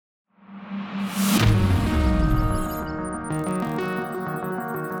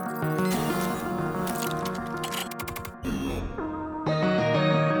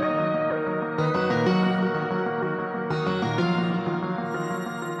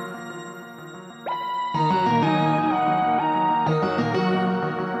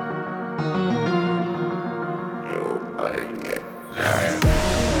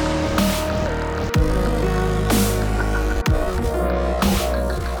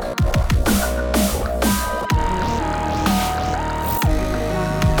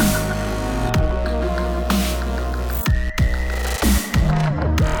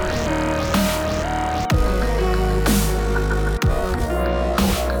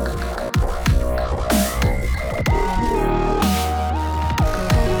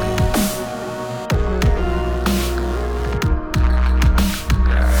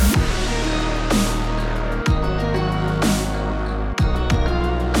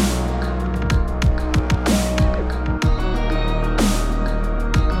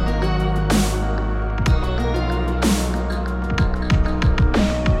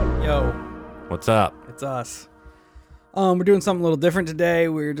What's up? It's us. We're doing something a little different today.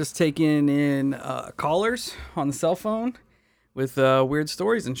 We're just taking in callers on the cell phone with weird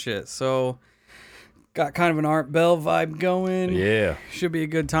stories and shit. So, got kind of an Art Bell vibe going. Yeah. Should be a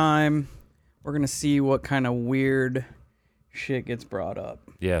good time. We're going to see what kind of weird shit gets brought up.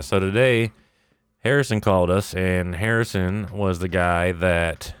 Yeah, so today Harrison called us, and Harrison was the guy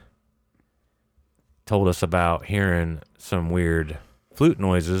that told us about hearing some weird flute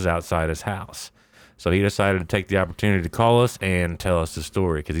noises outside his house. So he decided to take the opportunity to call us and tell us the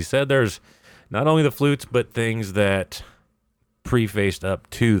story, because he said there's not only the flutes, but things that prefaced up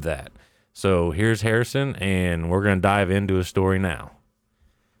to that. So here's Harrison, and we're going to dive into his story now.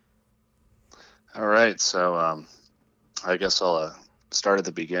 All right, so I guess I'll start at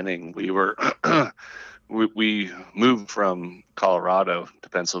the beginning. We were we moved from Colorado to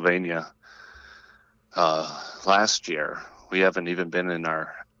Pennsylvania last year. We haven't even been in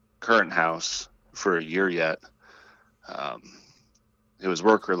our current house for a year yet. It was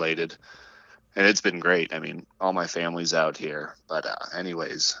work related, and it's been great. I mean, all my family's out here, but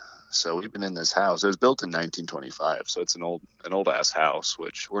anyways, so we've been in this house. It was built in 1925, so it's an old ass house,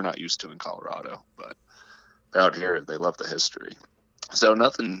 which we're not used to in Colorado, but out here they love the history. So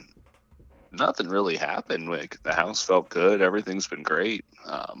nothing really happened. Like, the house felt good. Everything's been great.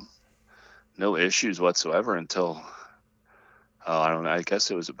 No issues whatsoever until I don't know. I guess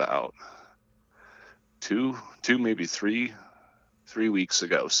it was about two, maybe three weeks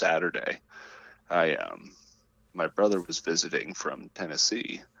ago, Saturday. My brother was visiting from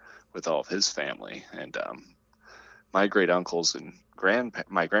Tennessee with all of his family, and my great uncles and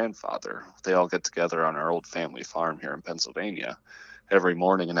my grandfather, they all get together on our old family farm here in Pennsylvania every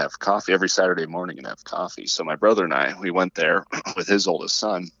morning and have coffee, every Saturday morning and have coffee. So my brother and I, we went there with his oldest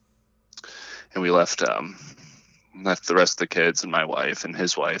son, and we left the rest of the kids and my wife and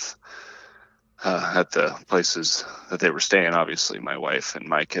his wife at the places that they were staying. Obviously, my wife and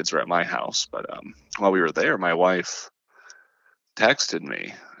my kids were at my house, but while we were there, my wife texted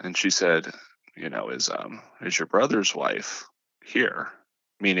me, and she said, is your brother's wife here?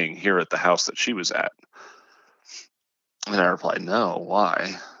 Meaning here at the house that she was at. And I replied, no,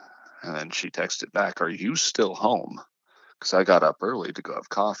 why? And then she texted back, are you still home? Because I got up early to go have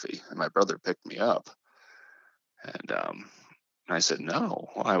coffee, and my brother picked me up. And I said, no,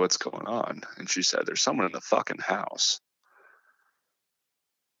 why? What's going on? And she said, there's someone in the fucking house.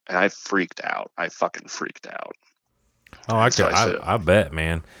 And I freaked out. I fucking freaked out. Oh, I bet,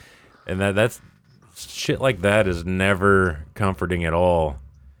 man. And that's shit like that is never comforting at all.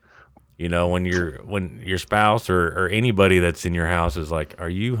 You know, when your spouse or anybody that's in your house is like, "Are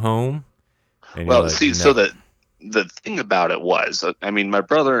you home?" And well, like, see, no. So the thing about it was, I mean, my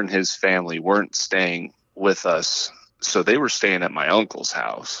brother and his family weren't staying with us, so they were staying at my uncle's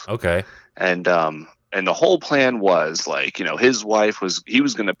house. Okay. And the whole plan was, like, his wife he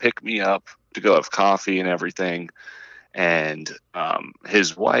was going to pick me up to go have coffee and everything, and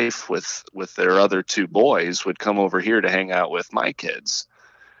his wife with their other two boys would come over here to hang out with my kids.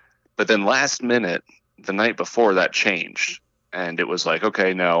 But then last minute, the night before, that changed, and it was like,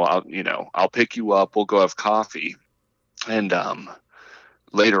 okay, no, I'll pick you up. We'll go have coffee, and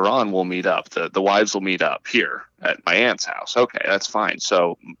later on we'll meet up. The wives will meet up here at my aunt's house. Okay, that's fine.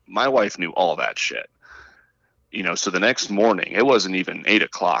 So my wife knew all that shit. So the next morning, it wasn't even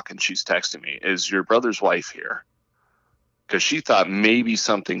 8:00, and she's texting me, "Is your brother's wife here?" Because she thought maybe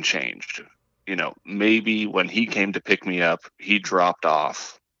something changed. Maybe when he came to pick me up, he dropped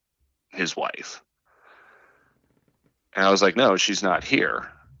off his wife. And I was like, no, she's not here.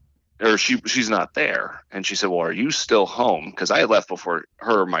 Or she's not there. And she said, well, are you still home? Because I had left before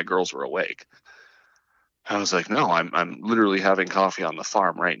her and my girls were awake. I was like, no, I'm literally having coffee on the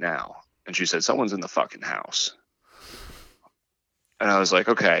farm right now. And she said, someone's in the fucking house. And I was like,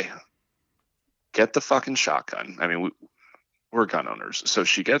 okay, get the fucking shotgun. I mean, we're gun owners. So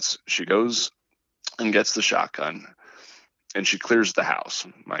she goes and gets the shotgun, and she clears the house.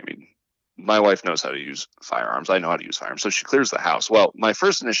 I mean, my wife knows how to use firearms. I know how to use firearms. So she clears the house. Well, my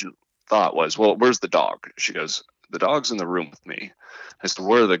first initial thought was, well, where's the dog? She goes, the dog's in the room with me. I said,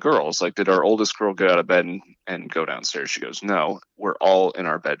 where are the girls? Like, did our oldest girl get out of bed and go downstairs? She goes, no, we're all in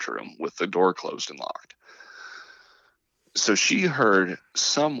our bedroom with the door closed and locked. So she heard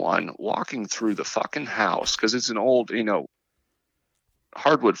someone walking through the fucking house, because it's an old,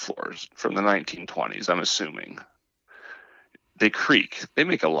 hardwood floors from the 1920s, I'm assuming. They creak. They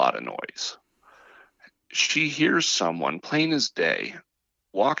make a lot of noise. She hears someone, plain as day,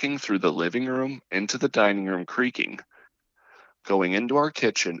 walking through the living room into the dining room, creaking, going into our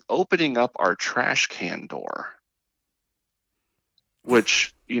kitchen, opening up our trash can door.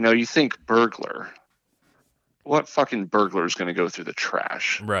 which, you think burglar. What fucking burglar is going to go through the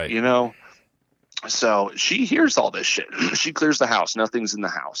trash? Right. So she hears all this shit. She clears the house. Nothing's in the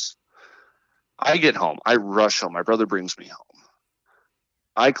house. I get home. I rush home. My brother brings me home.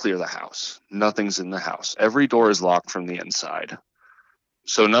 I clear the house. Nothing's in the house. Every door is locked from the inside.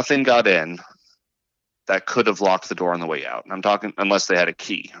 So nothing got in that could have locked the door on the way out. And I'm talking unless they had a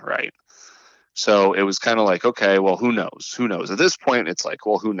key, right? So it was kind of like, okay, well, who knows? Who knows? At this point, it's like,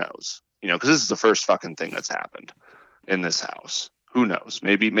 well, who knows? Because this is the first fucking thing that's happened in this house. Who knows?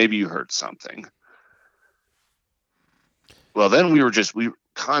 Maybe you heard something. Well, then we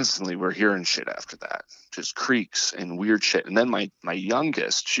constantly were hearing shit after that, just creaks and weird shit. And then my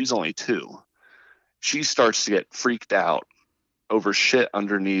youngest, she's only 2, she starts to get freaked out over shit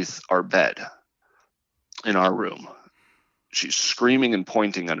underneath our bed in our room. She's screaming and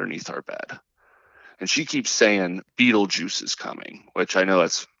pointing underneath our bed. And she keeps saying Beetlejuice is coming, which I know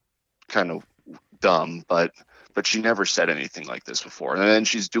that's kind of dumb, but she never said anything like this before. And then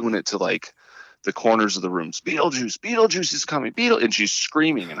she's doing it to like the corners of the rooms. Beetlejuice is coming. And she's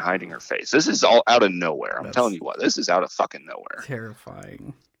screaming and hiding her face. This is all out of nowhere. I'm telling you what, this is out of fucking nowhere.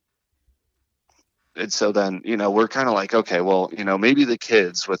 Terrifying. And so then, we're kind of like, okay, well, maybe the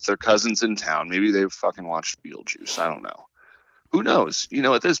kids with their cousins in town, maybe they fucking watched Beetlejuice. I don't know. Who knows?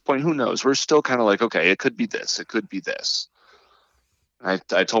 At this point, who knows? We're still kind of like, okay, it could be this. It could be this. I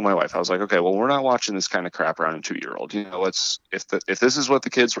told my wife, I was like, okay, well, we're not watching this kind of crap around a 2-year-old. If this is what the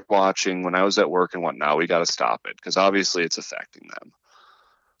kids were watching when I was at work and whatnot, we got to stop it because obviously it's affecting them.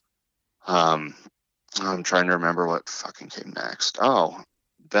 I'm trying to remember what fucking came next. Oh,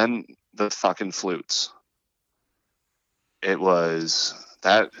 then the fucking flutes. It was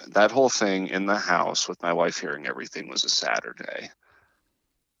that whole thing in the house with my wife hearing everything was a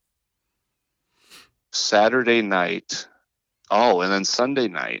Saturday night. Oh, and then Sunday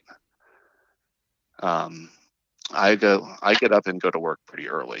night, I get up and go to work pretty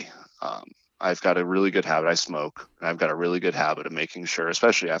early. I've got a really good habit. I smoke, and I've got a really good habit of making sure,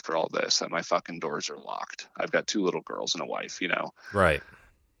 especially after all this, that my fucking doors are locked. I've got 2 little girls and a wife, Right.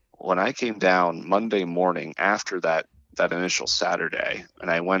 When I came down Monday morning after that initial Saturday, and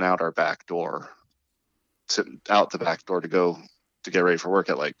I went out the back door to get ready for work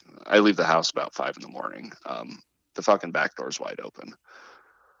at I leave the house about 5 a.m. The fucking back door's wide open.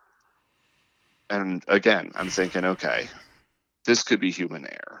 And again, I'm thinking, okay, this could be human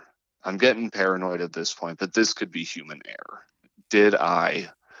error. I'm getting paranoid at this point, but this could be human error. Did I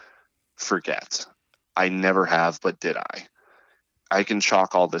forget? I never have, but did I? I can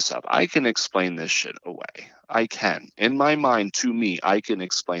chalk all this up. I can explain this shit away. I can. In my mind, to me, I can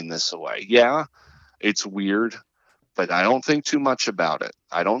explain this away. Yeah, it's weird, but I don't think too much about it.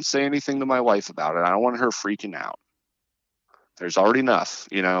 I don't say anything to my wife about it. I don't want her freaking out. There's already enough,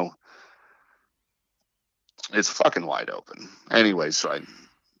 It's fucking wide open. Anyway, so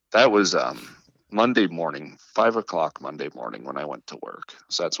that was Monday morning, 5 o'clock Monday morning when I went to work.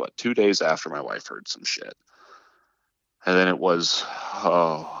 So that's 2 days after my wife heard some shit. And then it was,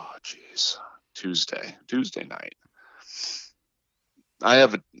 Tuesday night. I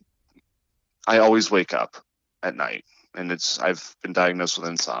always wake up at night, and I've been diagnosed with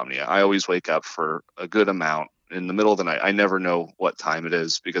insomnia. I always wake up for a good amount in the middle of the night. I never know what time it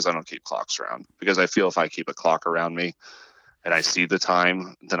is because I don't keep clocks around, because I feel if I keep a clock around me and I see the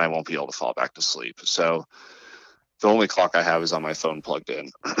time, then I won't be able to fall back to sleep. So the only clock I have is on my phone plugged in,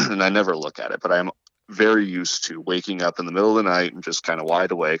 and I never look at it, but I'm very used to waking up in the middle of the night and just kind of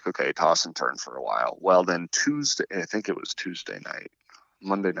wide awake. Okay, toss and turn for a while. Well, then Tuesday, I think it was Tuesday night,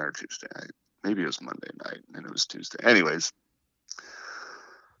 Monday night or Tuesday night. Maybe it was Monday night and it was Tuesday. Anyways,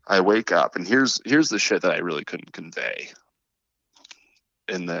 I wake up, and here's the shit that I really couldn't convey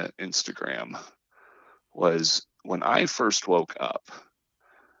in the Instagram was when I first woke up,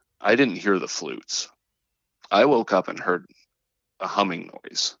 I didn't hear the flutes. I woke up and heard a humming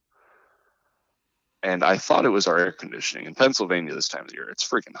noise. And I thought it was our air conditioning. In Pennsylvania this time of the year, it's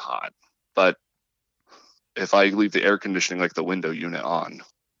freaking hot. But if I leave the air conditioning, like the window unit, on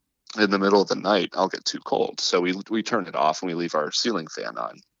in the middle of the night, I'll get too cold. So we turn it off and we leave our ceiling fan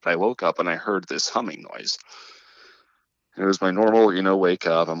on. But I woke up and I heard this humming noise. It was my normal, wake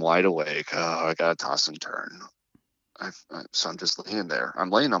up. I'm wide awake. Oh, I got to toss and turn. So I'm just laying there.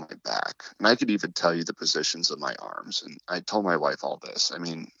 I'm laying on my back. And I could even tell you the positions of my arms. And I told my wife all this. I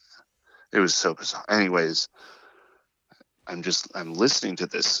mean, it was so bizarre. Anyways, I'm listening to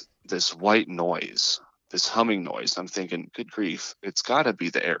this white noise, this humming noise. I'm thinking, good grief, it's got to be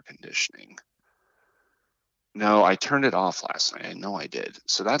the air conditioning. No, I turned it off last night. I know I did.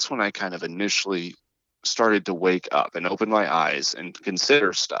 So that's when I kind of initially started to wake up and open my eyes and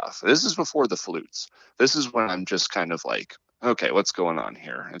consider stuff. This is before the flutes. This is when I'm just kind of like, okay, what's going on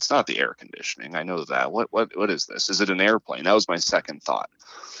here? It's not the air conditioning. I know that. What is this? Is it an airplane? That was my second thought.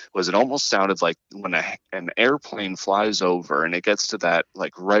 Was it almost sounded like when an airplane flies over and it gets to that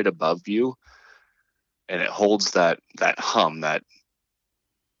like right above you and it holds that hum, that,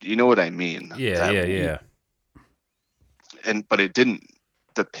 you know what I mean? Yeah. But it didn't,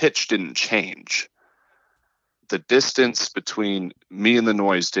 the pitch didn't change. The distance between me and the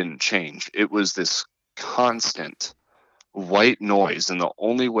noise didn't change. It was this constant white noise. And the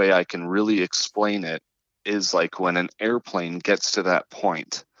only way I can really explain it is like when an airplane gets to that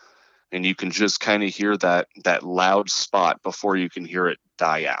point and you can just kind of hear that loud spot before you can hear it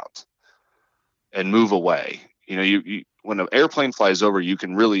die out and move away. You know, you when an airplane flies over, you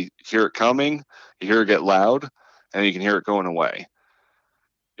can really hear it coming, you hear it get loud, and you can hear it going away.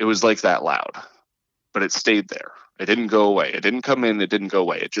 It was like that loud, but it stayed there. It didn't go away. It didn't come in. It didn't go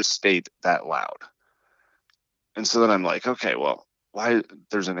away. It just stayed that loud. And so then I'm like, okay, well, why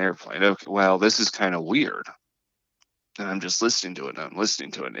there's an airplane? Okay, well, this is kind of weird. And I'm just listening to it. And I'm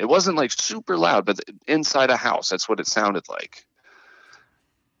listening to it. It wasn't like super loud, but inside a house, that's what it sounded like.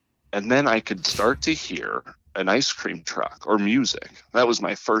 And then I could start to hear an ice cream truck or music. That was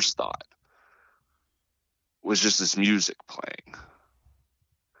my first thought. Was just this music playing.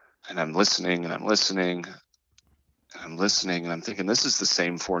 And I'm listening and I'm listening and I'm listening and I'm thinking, this is the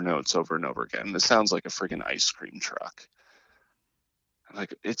same 4 notes over and over again. This sounds like a friggin' ice cream truck. I'm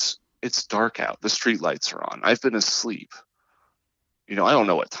like, it's dark out. The street lights are on. I've been asleep. You know, I don't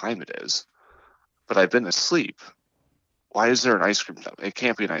know what time it is, but I've been asleep. Why is there an ice cream truck? It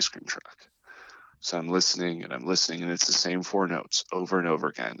can't be an ice cream truck. So I'm listening and it's the same 4 notes over and over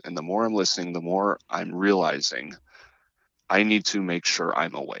again. And the more I'm listening, the more I'm realizing I need to make sure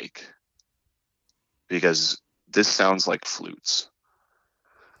I'm awake because this sounds like flutes.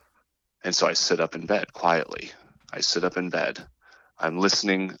 And so I sit up in bed quietly. I'm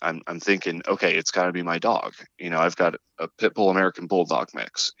listening. I'm thinking, okay, it's got to be my dog. You know, I've got a pit bull American bulldog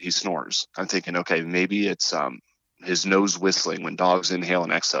mix. He snores. I'm thinking, okay, maybe it's his nose whistling when dogs inhale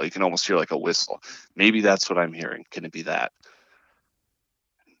and exhale. You can almost hear like a whistle. Maybe that's what I'm hearing. Can it be that?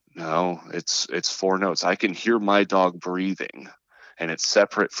 No, it's 4 notes. I can hear my dog breathing, and it's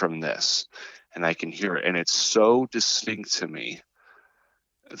separate from this, and I can hear it, and it's so distinct to me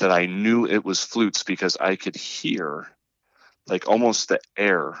that I knew it was flutes because I could hear like almost the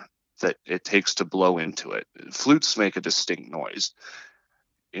air that it takes to blow into it. Flutes make a distinct noise.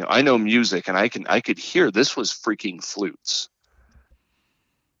 You know, I know music, and I could hear this was freaking flutes.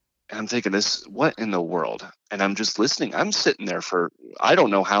 And I'm thinking, what in the world? And I'm just listening. I'm sitting there for, I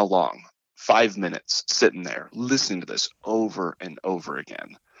don't know how long, 5 minutes, sitting there listening to this over and over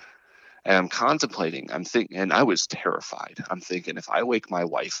again. And I'm contemplating, I'm thinking, and I was terrified. I'm thinking, if I wake my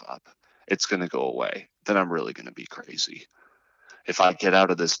wife up, it's going to go away. Then I'm really going to be crazy. If I get out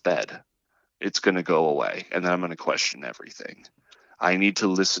of this bed, it's going to go away. And then I'm going to question everything. I need to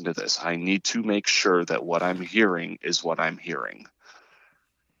listen to this. I need to make sure that what I'm hearing is what I'm hearing.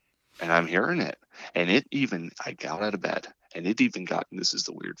 And I'm hearing it. And I got out of bed, and it even got, and this is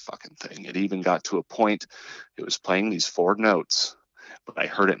the weird fucking thing, it even got to a point, it was playing these 4 notes, but I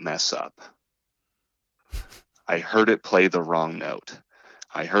heard it mess up. I heard it play the wrong note.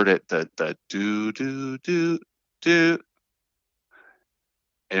 I heard it, the do, do, do, do.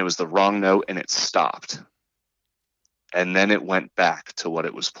 And it was the wrong note, and it stopped. And then it went back to what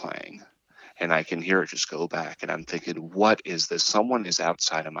it was playing. And I can hear it just go back. And I'm thinking, what is this? Someone is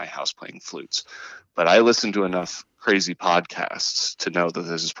outside of my house playing flutes. But I listen to enough crazy podcasts to know that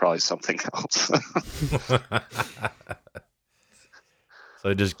this is probably something else. So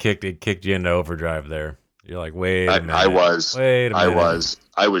it just kicked you into overdrive there. You're like, wait a minute. I was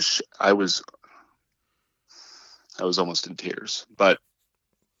almost in tears. But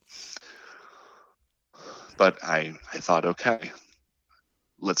I thought, okay,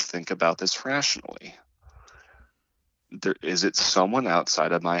 let's think about this rationally. Is it someone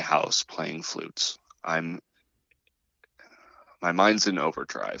outside of my house playing flutes? My mind's in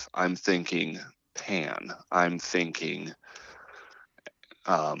overdrive. I'm thinking Pan. I'm thinking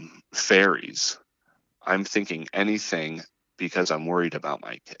fairies. I'm thinking anything because I'm worried about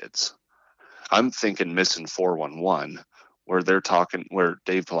my kids. I'm thinking Missing 411, where Dave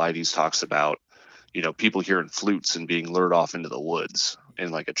Paulides talks about, you know, people hearing flutes and being lured off into the woods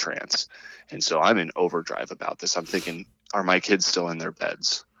in like a trance. And so I'm in overdrive about this. I'm thinking, are my kids still in their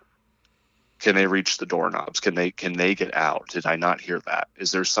beds? Can they reach the doorknobs? Can they get out? Did I not hear that?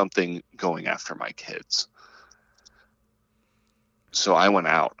 Is there something going after my kids? So I went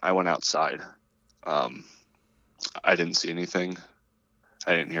outside, Um, I didn't see anything.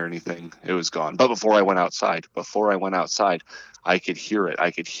 I didn't hear anything. It was gone. But before I went outside, I could hear it.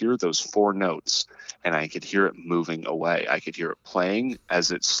 I could hear those 4 notes, and I could hear it moving away. I could hear it playing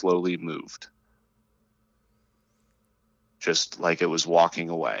as it slowly moved, just like it was walking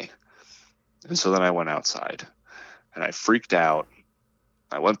away. And so then I went outside, and I freaked out.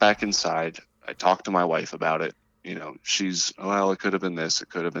 I went back inside. I talked to my wife about it. She's, well, it could have been this, it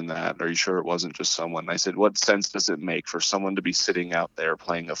could have been that. Are you sure it wasn't just someone? I said, what sense does it make for someone to be sitting out there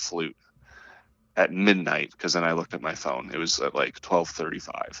playing a flute at midnight? Because then I looked at my phone. It was at like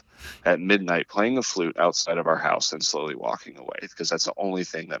 12:35 at midnight, playing a flute outside of our house and slowly walking away. Because that's the only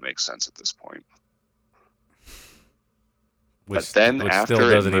thing that makes sense at this point. But then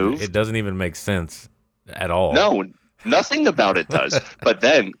after it moved, it doesn't even make sense at all. No, nothing about it does. But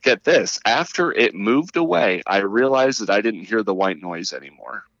then, get this, after it moved away, I realized that I didn't hear the white noise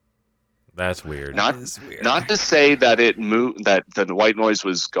anymore. That's weird. Not to say that it moved, that the white noise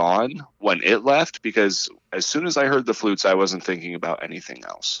was gone when it left, because as soon as I heard the flutes, I wasn't thinking about anything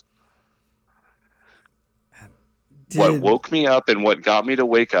else. What woke me up and what got me to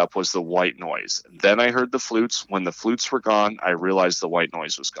wake up was the white noise. Then I heard the flutes. When the flutes were gone, I realized the white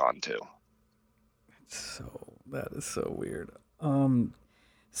noise was gone too. So that is so weird.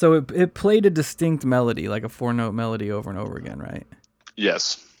 So it played a distinct melody, like a 4-note melody over and over again, right?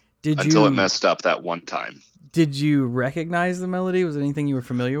 Yes. Until it messed up that one time. Did you recognize the melody? Was it anything you were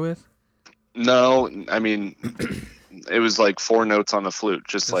familiar with? No, I mean, it was like 4 notes on the flute,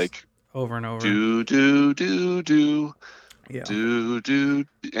 just like over and over. Do, do, do, do. Yeah. Do, do.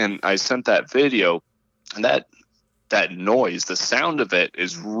 And I sent that video, and that noise, the sound of it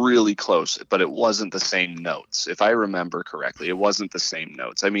is really close, but it wasn't the same notes. If I remember correctly, it wasn't the same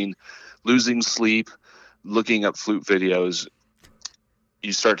notes. I mean, losing sleep, looking up flute videos,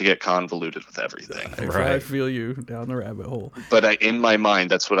 you start to get convoluted with everything. Right. I feel you down the rabbit hole. But in my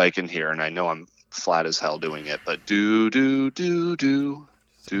mind, that's what I can hear, and I know I'm flat as hell doing it, but do, do, do, do,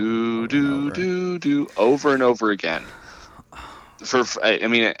 do, do, do, do, over and over again.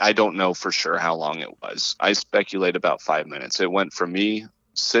 I don't know for sure how long it was. I speculate about 5 minutes. It went from me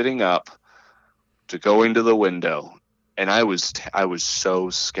sitting up to going to the window, and I was so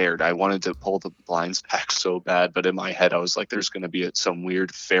scared. I wanted to pull the blinds back so bad, but in my head I was like, there's going to be some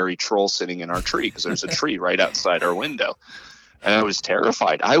weird fairy troll sitting in our tree, because there's a tree right outside our window. And I was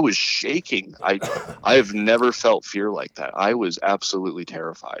terrified. I was shaking. I have never felt fear like that. I was absolutely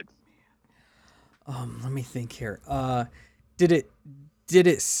terrified. Let me think here. Did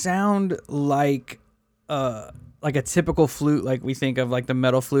it sound like a typical flute, like we think of like the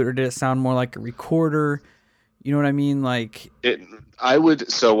metal flute, or did it sound more like a recorder? You know what I mean?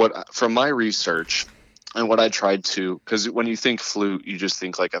 From my research and what I tried to, because when you think flute, you just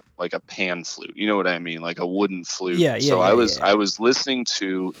think like a pan flute. You know what I mean? Like a wooden flute. Yeah. I was listening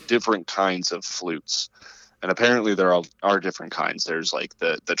to different kinds of flutes, and apparently there are different kinds. There's like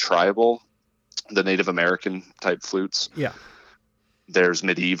the tribal, the Native American type flutes. Yeah. There's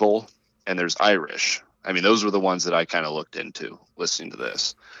medieval, and there's Irish. I mean, those were the ones that I kind of looked into listening to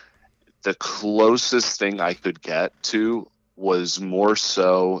this. The closest thing I could get to was more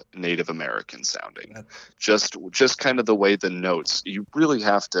so Native American sounding. Just kind of the way the notes, you really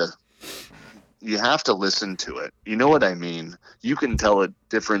have to listen to it. You know what I mean? You can tell a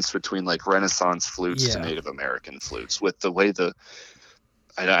difference between like Renaissance flutes to Native American flutes with the way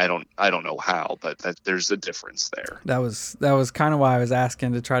I don't know how, but there's a difference there. That was kind of why I was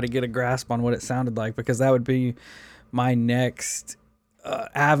asking, to try to get a grasp on what it sounded like, because that would be my next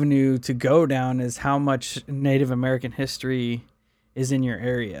avenue to go down, is how much Native American history is in your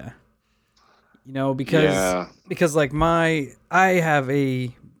area. You know, because like I have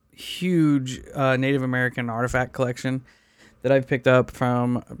a huge Native American artifact collection that I've picked up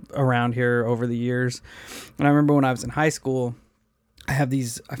from around here over the years. And I remember when I was in high school, I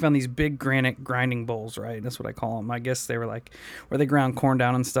found these big granite grinding bowls, right? That's what I call them. I guess they were like where they ground corn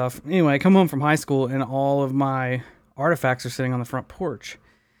down and stuff. Anyway, I come home from high school and all of my artifacts are sitting on the front porch.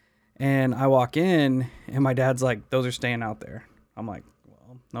 And I walk in and my dad's like, those are staying out there. I'm like,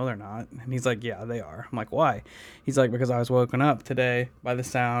 well, no, they're not. And he's like, yeah, they are. I'm like, why? He's like, because I was woken up today by the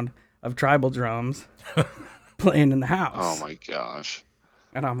sound of tribal drums playing in the house. Oh my gosh.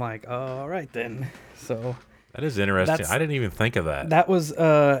 And I'm like, all right then. So that is interesting. I didn't even think of that. That was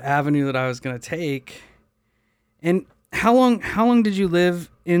an avenue that I was going to take. And how long did you live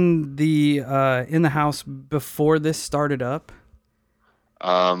in the house before this started up?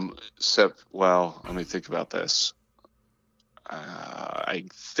 Let me think about this. I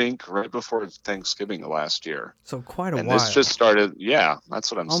think right before Thanksgiving of last year. So quite a while. And this just started, yeah,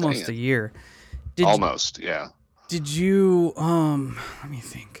 that's what I'm saying. Almost a year. Did Almost, yeah. did you let me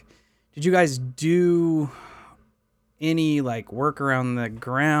think. Did you guys do any like work around the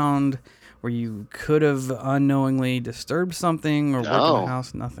ground where you could have unknowingly disturbed something or work in the No.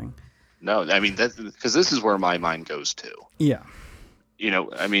 house? Nothing. No, I mean that because this is where my mind goes to. Yeah.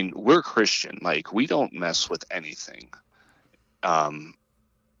 I mean, we're Christian. Like, we don't mess with anything. Um,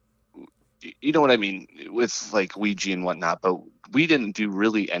 you know what I mean? With like Ouija and whatnot, but we didn't do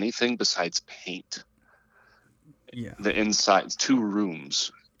really anything besides paint Yeah. the inside 2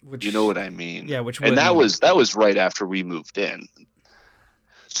 rooms. Which, You know what I mean? Yeah, which and that wouldn't- was right after we moved in.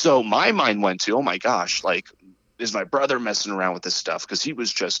 So my mind went to, oh my gosh, like, is my brother messing around with this stuff? Because he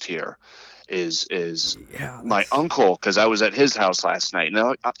was just here. Is yeah, my that's- uncle? Because I was at his house last night.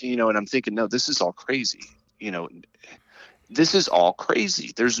 No, and I'm thinking, no, this is all crazy. This is all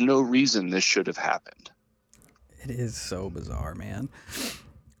crazy. There's no reason this should have happened. It is so bizarre, man.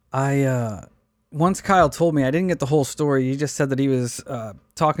 Once Kyle told me, I didn't get the whole story. He just said that he was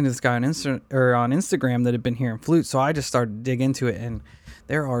talking to this guy on Instagram that had been hearing flute. So I just started to dig into it, and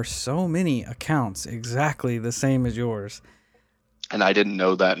there are so many accounts exactly the same as yours. And I didn't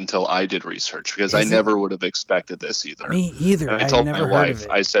know that until I did research, because I never would have expected this either. Me either. And I I've told never my heard of wife,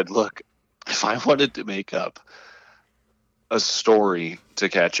 it. I said, look, if I wanted to make up a story to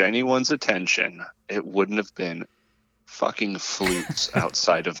catch anyone's attention, it wouldn't have been fucking flutes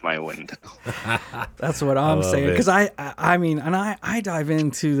outside of my window. That's what I'm love saying. it. Because I mean, and I dive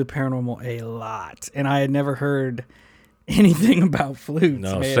into the paranormal a lot, and I had never heard anything about flutes.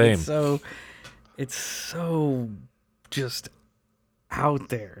 No, man. same. It's so just out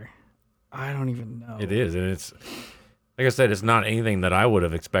there. I don't even know. It is, and it's like I said, it's not anything that I would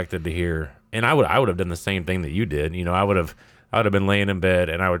have expected to hear. And I would have done the same thing that you did. I would have been laying in bed,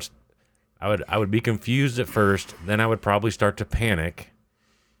 and I would be confused at first. Then I would probably start to panic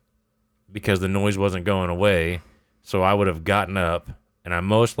because the noise wasn't going away. So I would have gotten up, and I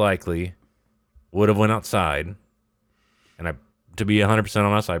most likely would have went outside. And to be 100%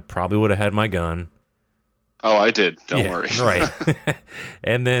 honest, I probably would have had my gun. Oh, I did. Don't Yeah, worry. Right.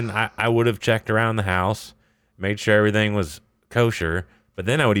 And then I would have checked around the house, made sure everything was kosher. But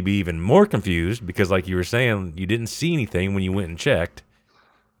then I would be even more confused because, like you were saying, you didn't see anything when you went and checked.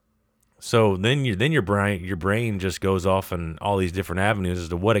 So then your brain just goes off in all these different avenues as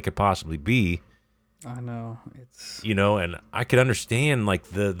to what it could possibly be. I know. It's And I could understand like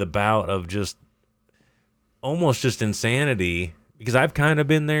the bout of just almost just insanity, because I've kind of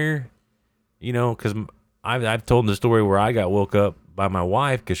been there, because I've told the story where I got woke up by my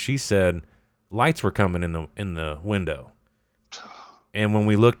wife because she said lights were coming in the window. And when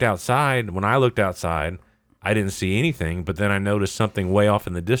I looked outside, I didn't see anything, but then I noticed something way off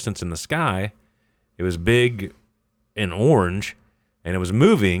in the distance in the sky. It was big and orange, and it was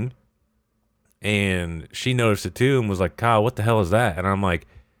moving. And she noticed it too and was like, Kyle, what the hell is that? And I'm like,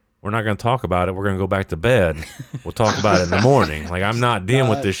 we're not going to talk about it. We're going to go back to bed. We'll talk about it in the morning. Like, I'm not dealing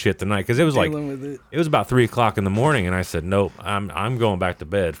with this shit tonight. Because it was like, dealing with it. it was about 3:00 in the morning, and I said, nope, I'm going back to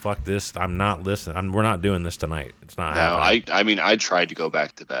bed. Fuck this. I'm not listening. We're not doing this tonight. It's not No, happening. I mean, I tried to go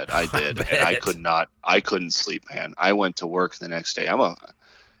back to bed. I did, and I bet. could not. I couldn't sleep, man. I went to work the next day.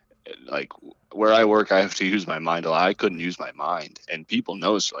 Like where I work, I have to use my mind a lot. I couldn't use my mind, and people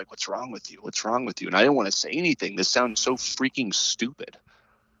noticed, like, what's wrong with you? What's wrong with you? And I didn't want to say anything. This sounds so freaking stupid.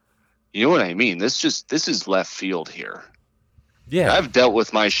 You know what I mean? This is left field here. Yeah. I've dealt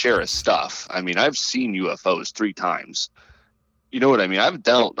with my share of stuff. I mean, I've seen UFOs 3 times. You know what I mean? I've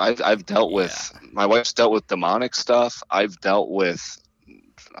dealt with, my wife's dealt with demonic stuff. I've dealt with,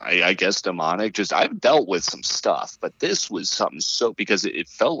 I guess, demonic. I've dealt with some stuff, but this was something because it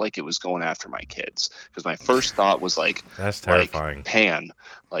felt like it was going after my kids. Because my first thought was like, That's terrifying.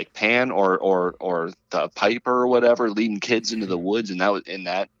 like Pan or the Piper or whatever, leading kids into the woods. And that was in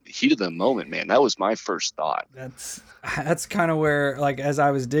that heat of the moment, man. That was my first thought. That's kind of where, like, as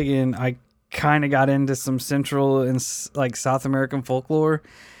I was digging, I kind of got into some Central and like South American folklore,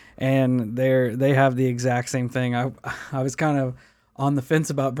 and they have the exact same thing. I was kind of on the fence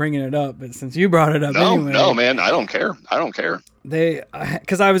about bringing it up, but since you brought it up, anyway, No, man, I don't care.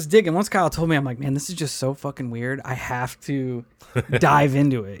 Because I was digging. Once Kyle told me, I'm like, man, this is just so fucking weird. I have to dive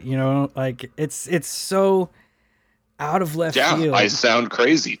into it. Like it's so out of left Yeah, field. I sound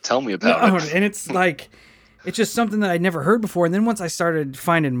crazy. Tell me about it. And it's like, it's just something that I'd never heard before. And then once I started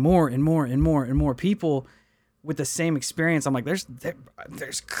finding more and more people with the same experience, I'm like,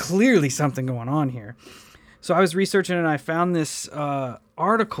 there's clearly something going on here. So I was researching, and I found this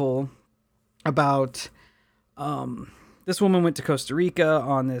article about this woman went to Costa Rica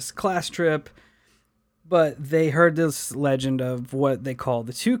on this class trip, but they heard this legend of what they call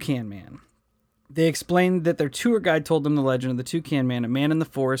the Toucan Man. They explained that their tour guide told them the legend of the Toucan Man, a man in the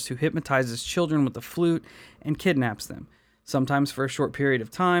forest who hypnotizes children with a flute and kidnaps them, sometimes for a short period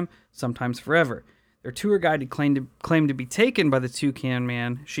of time, sometimes forever. Their tour guide had claimed to be taken by the Toucan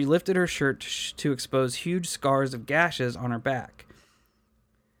Man. She lifted her shirt to expose huge scars of gashes on her back.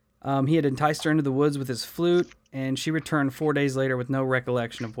 He had enticed her into the woods with his flute, and she returned 4 days later with no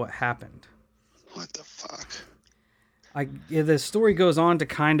recollection of what happened. What the fuck? The story goes on to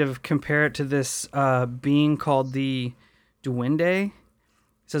kind of compare it to this being called the Duende. It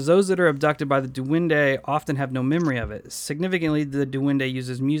says those that are abducted by the Duende often have no memory of it. Significantly, the Duende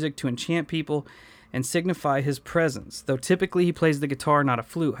uses music to enchant people and signify his presence, though typically he plays the guitar, not a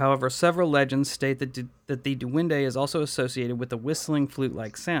flute. However, several legends state that the Duende is also associated with a whistling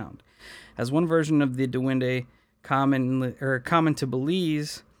flute-like sound. As one version of the Duende common to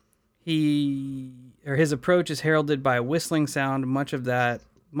Belize, his approach is heralded by a whistling sound, much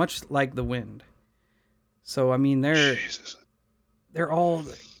like the wind. So I mean, they're all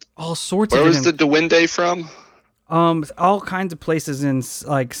sorts Where of. was the Duende from? All kinds of places in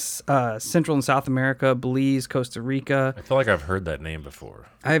like Central and South America, Belize, Costa Rica. I feel like I've heard that name before.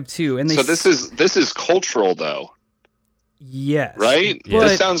 I have too, and So this is cultural though. Yes. Right? Yeah.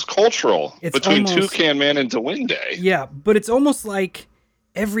 This sounds cultural It's between almost- Toucan Man and Duende. Yeah, but it's almost like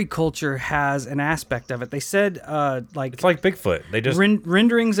every culture has an aspect of it. They said, It's like Bigfoot. They just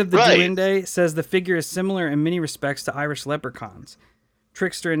renderings of the Right. Duende says the figure is similar in many respects to Irish leprechauns.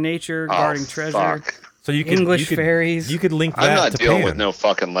 Trickster in nature, guarding treasure. Fuck. so you could English you could, fairies. You could link that I'm not to dealing Pan. with no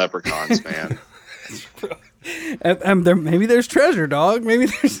fucking leprechauns, man. Maybe there's treasure, dog. Maybe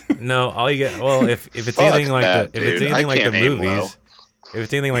there's. No, all you get. Well, if it's Fuck anything like that, if it's dude. anything I like the can't aim low. movies, if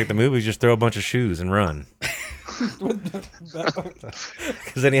it's anything like the movies, just throw a bunch of shoes and run.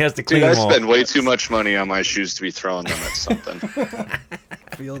 Because then he has to clean Dude, I them all. spend way too much money on my shoes to be throwing them at something.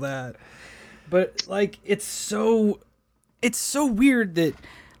 Feel that. But like it's so weird that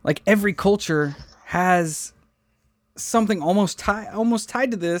like every culture has something almost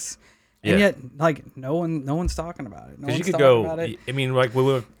tied to this, and Yeah. yet like no one's talking about it. No Because you one's could talking go. about it. I mean, like we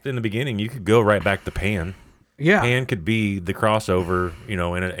were in the beginning, you could go right back to Pan. Yeah. Pan could be the crossover, in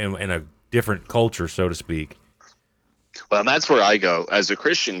a different culture, so to speak. Well, that's where I go as a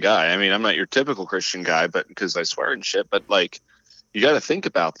Christian guy. I mean, I'm not your typical Christian guy, but because I swear and shit. But like, you got to think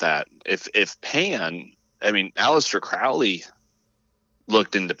about that. If Pan, I mean, Aleister Crowley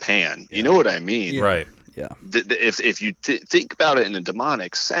looked into Pan. You know what I mean? Yeah. Right. Yeah. If you think about it in a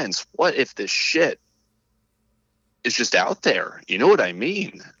demonic sense, what if this shit is just out there? You know what I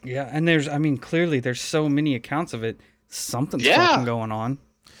mean? Yeah, and clearly there's so many accounts of it. Something's Yeah. fucking going on.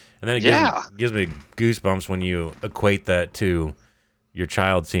 And then it Yeah. gives me goosebumps when you equate that to your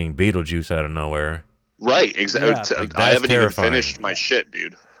child seeing Beetlejuice out of nowhere. Right. Exactly. Yeah. Like, I that's haven't terrifying. even finished my shit,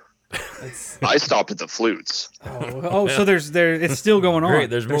 dude. It's, I stopped at the flutes. so there's it's still going on. Great,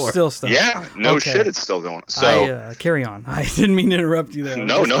 there's more. still stuff. Yeah. No Okay. shit. It's still going. So. Carry on. I didn't mean to interrupt you there. I'm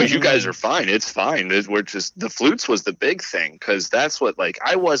No, just no, kinda you guys like- are fine. It's fine. We're just the flutes was the big thing because that's what like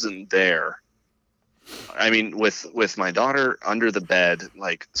I wasn't there. I mean, with my daughter under the bed,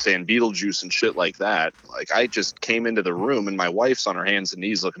 like saying Beetlejuice and shit like that. Like I just came into the room and my wife's on her hands and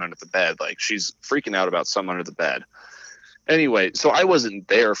knees looking under the bed, like she's freaking out about something under the bed. Anyway, so I wasn't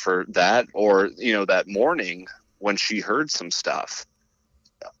there for that or that morning when she heard some stuff.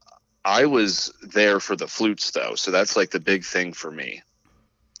 I was there for the flutes though, so that's like the big thing for me.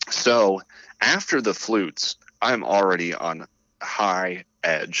 So after the flutes, I'm already on high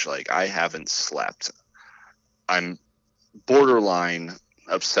edge. Like I haven't slept. I'm borderline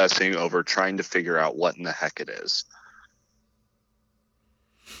obsessing over trying to figure out what in the heck it is.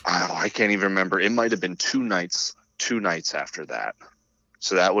 I can't even remember. It might have been two nights after that.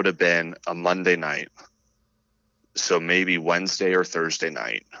 So that would have been a Monday night. So maybe Wednesday or Thursday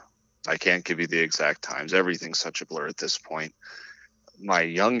night. I can't give you the exact times. Everything's such a blur at this point. My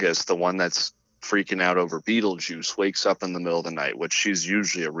youngest, the one that's freaking out over Beetlejuice, wakes up in the middle of the night, which she's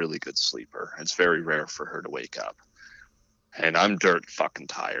usually a really good sleeper. It's very rare for her to wake up. And I'm dirt fucking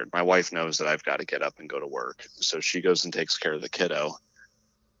tired. My wife knows that I've got to get up and go to work. So she goes and takes care of the kiddo.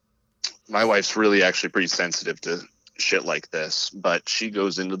 My wife's really actually pretty sensitive to shit like this, but she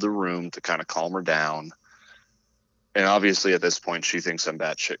goes into the room to kind of calm her down. And obviously at this point she thinks I'm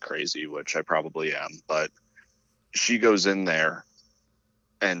batshit crazy, which I probably am, but she goes in there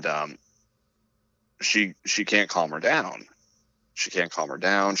and she can't calm her down. She can't calm her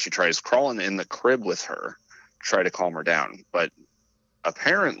down. She tries crawling in the crib with her, try to calm her down. But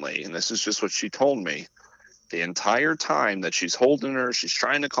apparently, and this is just what she told me, the entire time that she's holding her, she's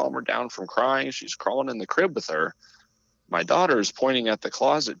trying to calm her down from crying, she's crawling in the crib with her, my daughter is pointing at the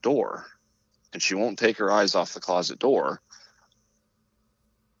closet door and she won't take her eyes off the closet door.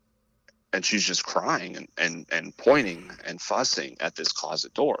 And she's just crying and pointing and fussing at this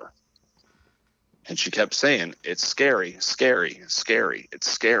closet door. And she kept saying, it's scary, scary, scary. It's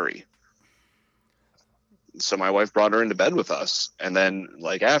scary. So my wife brought her into bed with us. And then,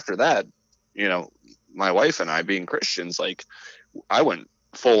 like, after that, you know, my wife and I, being Christians, like, I went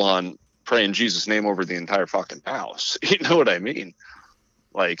full on praying Jesus' name over the entire fucking house. You know what I mean?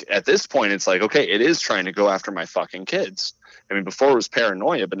 Like, at this point, it's like, okay, it is trying to go after my fucking kids. I mean, before it was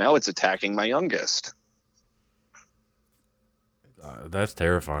paranoia, but now it's attacking my youngest. That's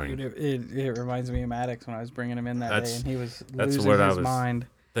terrifying. Dude, it reminds me of Maddox when I was bringing him in that day, and he was that's losing what I his was mind.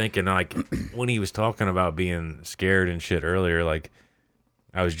 Thinking, like, when he was talking about being scared and shit earlier, like,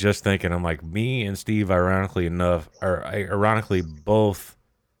 I was just thinking, I'm like, me and Steve, ironically both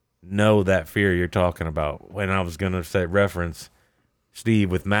know that fear you're talking about. When I was gonna say reference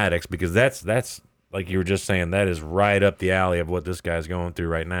Steve with Maddox, because that's like you were just saying, that is right up the alley of what this guy's going through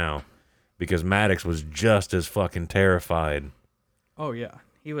right now. Because Maddox was just as fucking terrified. Oh yeah,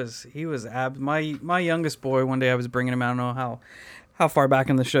 he was my youngest boy. One day I was bringing him. I don't know how far back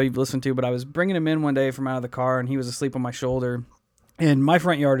in the show you've listened to, but I was bringing him in one day from out of the car, and he was asleep on my shoulder. And my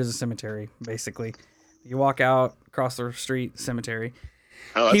front yard is a cemetery, basically. You walk out across the street, cemetery.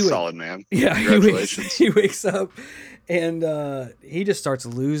 Oh, that's solid, man. Yeah, Congratulations. he wakes up, and he just starts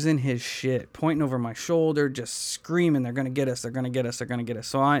losing his shit, pointing over my shoulder, just screaming, "They're gonna get us! They're gonna get us! They're gonna get us!"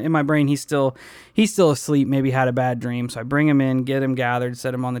 So in my brain, he's still asleep. Maybe had a bad dream. So I bring him in, get him gathered,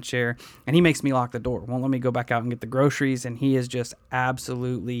 set him on the chair, and he makes me lock the door. Won't let me go back out and get the groceries. And he is just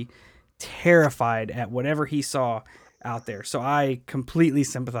absolutely terrified at whatever he saw out there. So I completely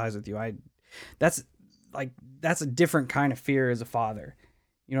sympathize with you. That's a different kind of fear as a father.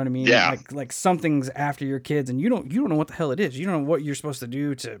 You know what I mean? Yeah. Like something's after your kids, and you don't know what the hell it is. You don't know what you're supposed to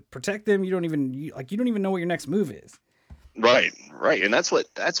do to protect them. You don't even know what your next move is. Right. And that's what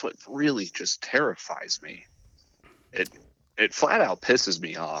really just terrifies me. It flat out pisses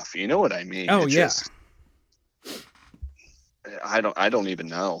me off. You know what I mean? Oh, yeah. I don't even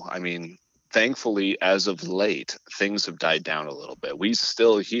know. I mean, thankfully, as of late, things have died down a little bit. We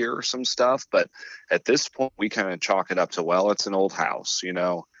still hear some stuff, but at this point, we kind of chalk it up to, well, it's an old house, you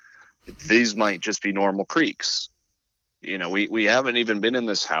know. These might just be normal creaks. You know, we haven't even been in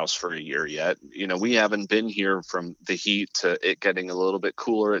this house for a year yet. You know, we haven't been here from the heat to it getting a little bit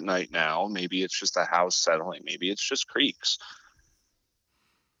cooler at night now. Maybe it's just a house settling. Maybe it's just creaks.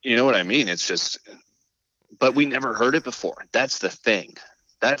 You know what I mean? It's just, but we never heard it before. That's the thing.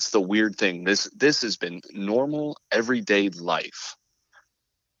 That's the weird thing. This has been normal, everyday life.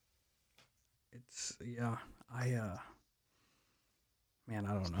 It's man,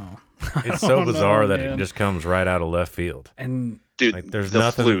 I don't know. It's so bizarre that it just comes right out of left field. And dude, like, there's the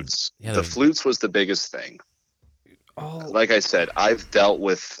nothing. Flutes. Yeah, the flutes was the biggest thing. Oh, like I said, I've dealt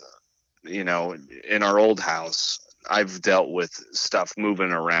with, you know, in our old house, I've dealt with stuff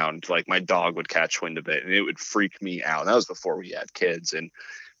moving around. Like my dog would catch wind of it and it would freak me out. That was before we had kids, and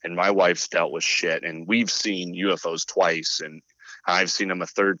my wife's dealt with shit, and we've seen UFOs twice, and I've seen them a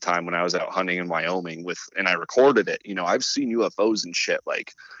third time when I was out hunting in Wyoming and I recorded it. You know, I've seen UFOs and shit,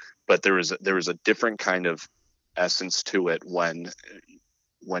 like, but there was a different kind of essence to it when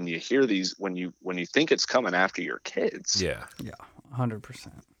you hear these, when you think it's coming after your kids. Yeah. 100%.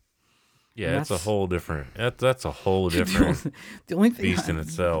 Yeah, it's a whole different. That's a whole different the only thing beast in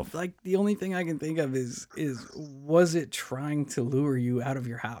itself. Like the only thing I can think of is was it trying to lure you out of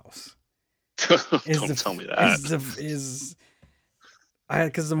your house? Don't tell me that.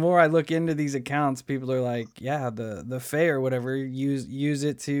 Because the more I look into these accounts, people are like, yeah, the Fae or whatever use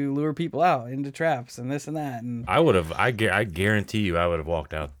it to lure people out into traps and this and that. And I guarantee you, I would have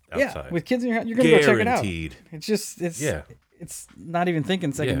walked outside. Yeah, with kids in your house, you're gonna go check it out. Guaranteed. It's not even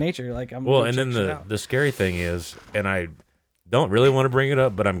thinking second nature. Like I'm. Well, and then the scary thing is, and I don't really want to bring it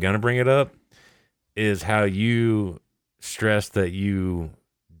up, but I'm gonna bring it up, is how you stress that you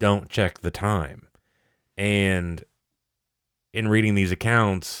don't check the time, and in reading these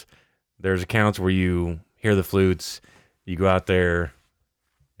accounts, there's accounts where you hear the flutes, you go out there,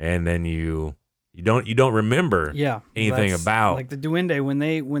 and then you don't remember anything about, like the duende when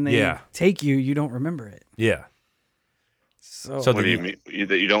they take you don't remember it. Yeah. So what do you mean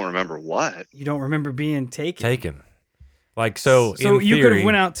that you don't remember what? You don't remember being taken. Like so you theory, could have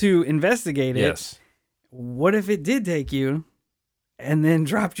went out to investigate it. Yes. What if it did take you and then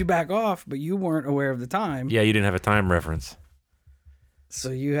dropped you back off, but you weren't aware of the time? Yeah, you didn't have a time reference. So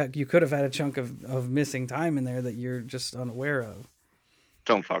you could have had a chunk of missing time in there that you're just unaware of.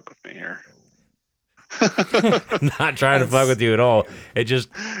 Don't fuck with me here. Not trying to fuck with you at all. It just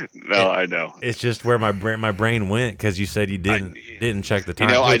I know. it's just where my brain went because you said you didn't check the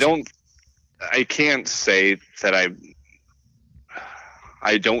time. I can't say that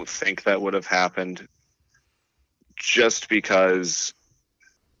I don't think that would have happened just because,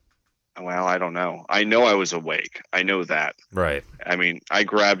 well, I don't know. I know I was awake. I know that. Right. I mean, I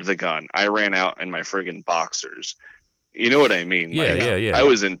grabbed the gun. I ran out in my friggin' boxers. You know what I mean? Yeah, yeah. I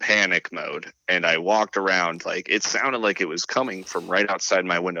was in panic mode, and I walked around. Like, it sounded like it was coming from right outside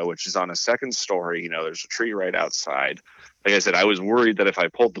my window, which is on a second story. You know, there's a tree right outside. Like I said, I was worried that if I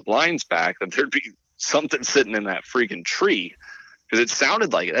pulled the blinds back, that there'd be something sitting in that freaking tree. Because it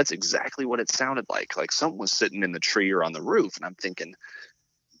sounded like it. That's exactly what it sounded like. Like something was sitting in the tree or on the roof. And I'm thinking,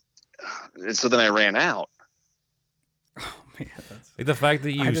 and so then I ran out. Oh man, like the fact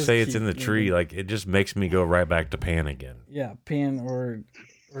that you say it's in the tree, like it just makes me go right back to Pan again. Yeah, Pan or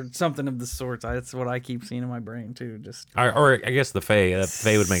something of the sort. That's what I keep seeing in my brain too. Just or I guess the Fae. That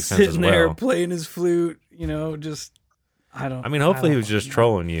Fae would make sense as sitting well. there playing his flute. You know, just I mean, hopefully he was just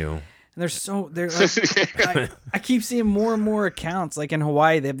trolling you. And I keep seeing more and more accounts. Like in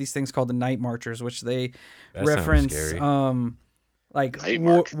Hawaii, they have these things called the Night Marchers, which they reference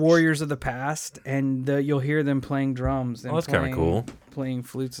warriors of the past, and you'll hear them playing drums. And that's kind of cool. Playing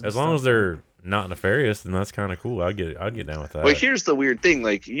flutes. And as long as they're not nefarious, then that's kind of cool. I'd get down with that. Well, here's the weird thing: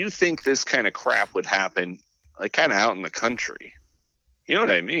 like, you think this kind of crap would happen, like, kind of out in the country. You know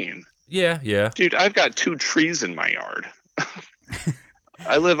what I mean? Yeah. Dude, I've got 2 trees in my yard.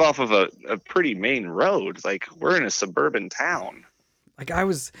 I live off of a pretty main road. Like, we're in a suburban town. Like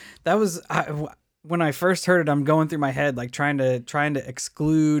when I first heard it, I'm going through my head, like trying to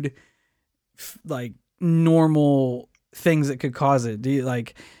exclude like normal things that could cause it. Do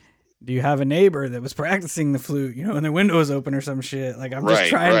you have a neighbor that was practicing the flute, you know, and their window was open or some shit? Like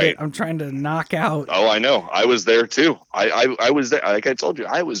I'm trying to knock out. Oh, I know. I was there too. I was there. Like I told you,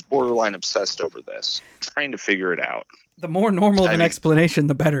 I was borderline obsessed over this, trying to figure it out. The more normal of an explanation,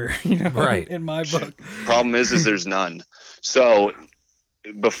 the better, you know, right. in my book. Problem is there's none. So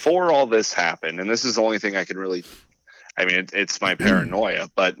before all this happened, and this is the only thing I can really, I mean, it's my paranoia,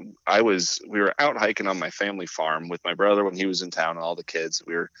 but we were out hiking on my family farm with my brother when he was in town and all the kids.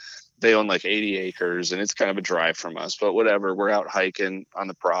 They own like 80 acres and it's kind of a drive from us, but whatever. We're out hiking on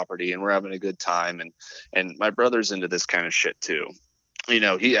the property and we're having a good time. And my brother's into this kind of shit too. You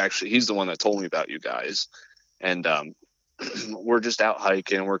know, he's the one that told me about you guys. And, we're just out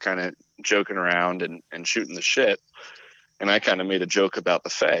hiking. We're kind of joking around and shooting the shit. And I kind of made a joke about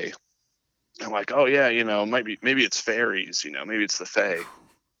the Fae. I'm like, oh yeah, you know, maybe it's fairies, you know, maybe it's the Fae.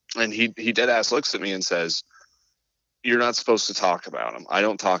 And he dead ass looks at me and says, "You're not supposed to talk about them. I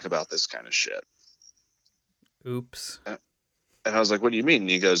don't talk about this kind of shit." Oops. And I was like, "What do you mean?" And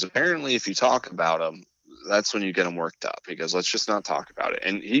he goes, "Apparently, if you talk about them, that's when you get them worked up." He goes, "Let's just not talk about it."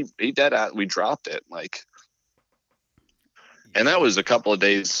 And he dead ass, we dropped it like. And that was a couple of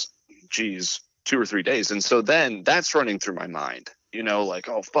days, 2 or 3 days. And so then that's running through my mind, you know, like,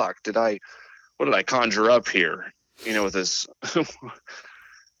 oh, fuck, what did I conjure up here? You know, with this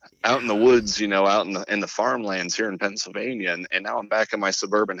out in the woods, you know, out in the farmlands here in Pennsylvania. And now I'm back in my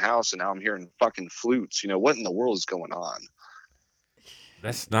suburban house and now I'm hearing fucking flutes. You know, what in the world is going on?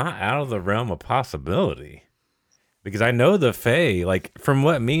 That's not out of the realm of possibility. Because I know the Fae, like from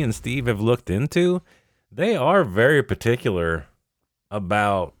what me and Steve have looked into, they are very particular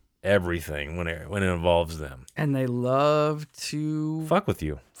about everything when it involves them. And they love to fuck with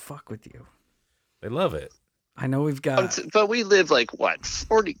you. They love it. I know we've got... But we live like, what,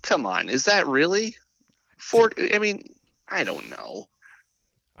 40? Come on. Is that really? 40? I mean, I don't know.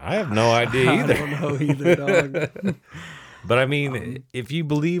 I have no idea either. I don't know either, dog. But I mean, if you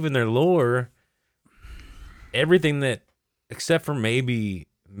believe in their lore, everything that, except for maybe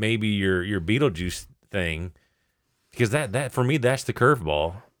your Beetlejuice thing, because that for me that's the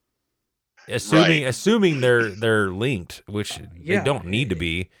curveball. Assuming they're linked, which they don't need to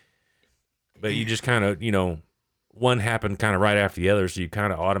be, but you just kind of, you know, one happened kind of right after the other, so you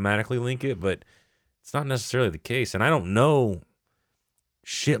kind of automatically link it, but it's not necessarily the case. And I don't know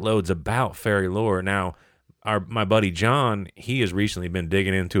shitloads about fairy lore. Now, my buddy John, he has recently been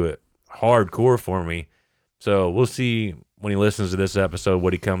digging into it hardcore for me, so we'll see when he listens to this episode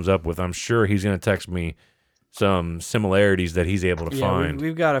what he comes up with. I'm sure he's going to text me some similarities that he's able to find.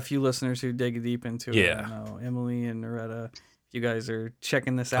 We've got a few listeners who dig deep into it. Yeah. I know Emily and Noretta, if you guys are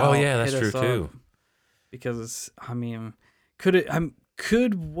checking this out. Oh yeah, that's true too. Because I mean,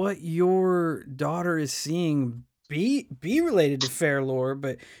 could what your daughter is seeing be related to fair lore,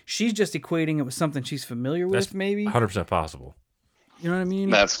 but she's just equating it with something she's familiar with, maybe? 100% possible. You know what I mean?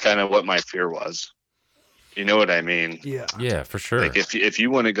 That's kind of what my fear was. You know what I mean? Yeah. Yeah, for sure. Like if you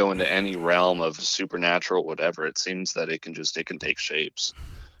want to go into any realm of supernatural, whatever, it seems that it can take shapes,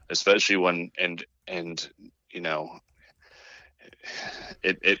 especially when and you know,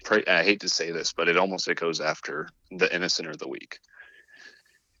 I hate to say this, but it goes after the innocent or the weak.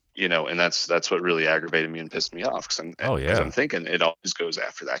 You know, and that's what really aggravated me and pissed me off because I'm thinking it always goes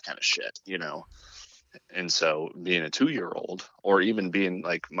after that kind of shit, you know. And so being a 2-year-old, or even being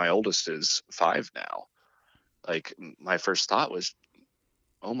like my oldest is 5 now, like my first thought was,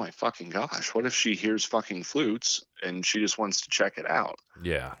 oh my fucking gosh, what if she hears fucking flutes and she just wants to check it out?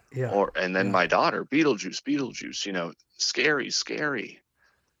 Yeah. Yeah. And then my daughter, Beetlejuice, you know, scary.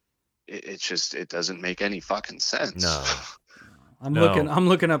 It doesn't make any fucking sense. No. I'm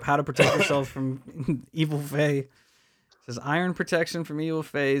looking up how to protect yourself from evil fae. It says iron protection from evil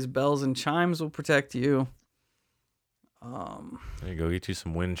fays, bells and chimes will protect you. There you go, get you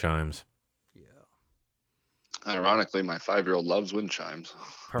some wind chimes. Yeah. Ironically, my 5-year-old loves wind chimes.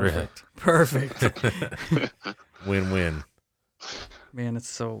 Perfect. Perfect. Win-win. Man,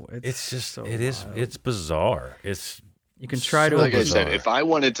 it's bizarre. It's you can try to like I said, if I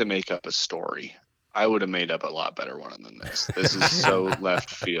wanted to make up a story, I would have made up a lot better one than this. This is so left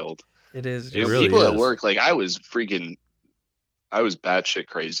field. It is. You know, really people is. at work, like I was batshit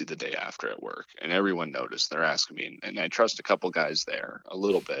crazy the day after at work, and everyone noticed. They're asking me, and I trust a couple guys there a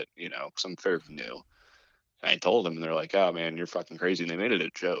little bit, you know, because I'm fairly new. And I told them, and they're like, "Oh man, you're fucking crazy." And they made it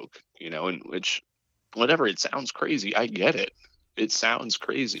a joke, you know, and which, whatever, it sounds crazy. I get it. It sounds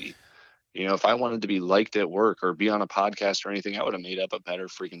crazy. You know, if I wanted to be liked at work or be on a podcast or anything, I would have made up a better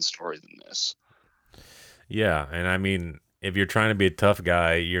freaking story than this. Yeah, and I mean, if you're trying to be a tough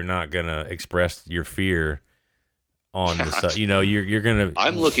guy, you're not gonna express your fear on the stuff. You know, you're gonna.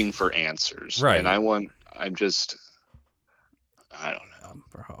 I'm looking for answers, right? And I don't know.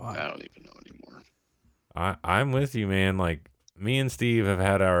 Bro, I don't even know anymore. I'm with you, man. Like me and Steve have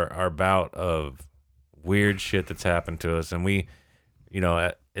had our bout of weird shit that's happened to us, and we, you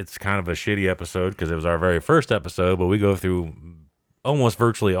know, it's kind of a shitty episode because it was our very first episode, but we go through almost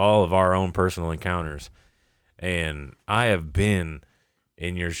virtually all of our own personal encounters. And I have been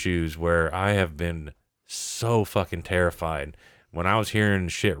in your shoes where I have been so fucking terrified when I was hearing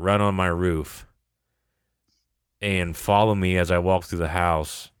shit run on my roof and follow me as I walked through the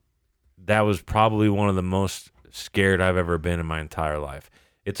house. That was probably one of the most scared I've ever been in my entire life.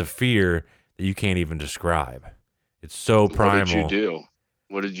 It's a fear that you can't even describe. It's so primal. What did you do?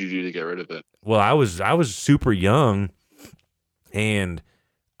 What did you do to get rid of it? Well, I was super young, and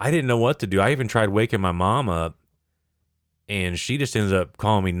I didn't know what to do. I even tried waking my mom up, and she just ends up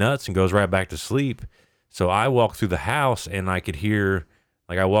calling me nuts and goes right back to sleep. So I walked through the house, and I could hear,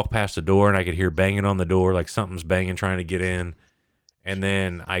 like I walked past the door, and I could hear banging on the door, like something's banging trying to get in. And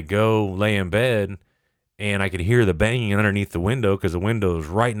then I go lay in bed, and I could hear the banging underneath the window because the window is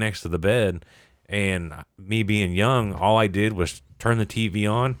right next to the bed. And me being young, all I did was turn the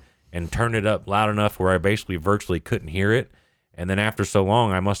TV on and turn it up loud enough where I basically virtually couldn't hear it. And then after so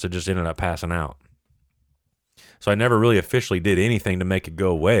long, I must have just ended up passing out. So I never really officially did anything to make it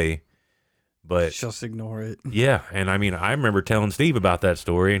go away. But just ignore it. Yeah, and I mean, I remember telling Steve about that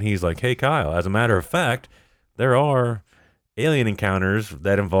story, and he's like, "Hey, Kyle, as a matter of fact, there are alien encounters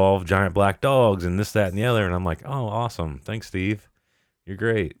that involve giant black dogs and this, that, and the other." And I'm like, "Oh, awesome. Thanks, Steve. You're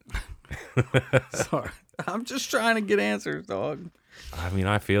great." Sorry. I'm just trying to get answers, dog. I mean,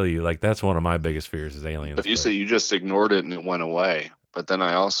 I feel you. Like, that's one of my biggest fears is aliens. But you say you just ignored it and it went away. But then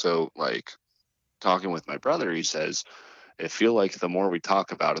I also, like, talking with my brother, he says, I feel like the more we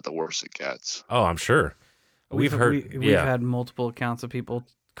talk about it, the worse it gets. Oh, I'm sure. We've had multiple accounts of people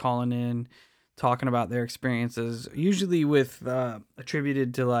calling in, talking about their experiences, usually with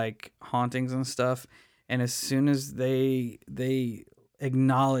attributed to like hauntings and stuff. And as soon as they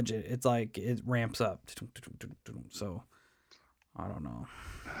acknowledge it, it's like it ramps up. So I don't know.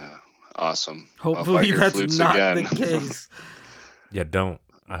 Awesome. Hopefully that's not again. the case. Yeah,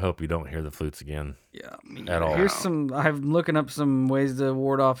 I hope you don't hear the flutes again. Yeah, at all. Here's I'm looking up some ways to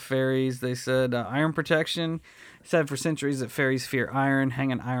ward off fairies. They said iron protection. Said for centuries that fairies fear iron.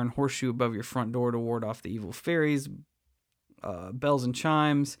 Hang an iron horseshoe above your front door to ward off the evil fairies. Bells and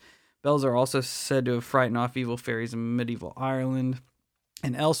chimes. Bells are also said to have frightened off evil fairies in medieval Ireland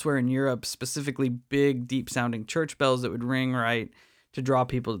and elsewhere in Europe, specifically big, deep-sounding church bells that would ring right to draw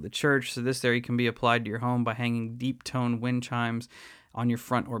people to the church. So this theory can be applied to your home by hanging deep-toned wind chimes on your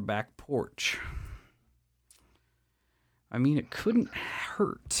front or back porch. I mean, it couldn't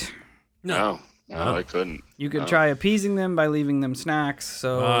hurt. No, it couldn't. You could try appeasing them by leaving them snacks.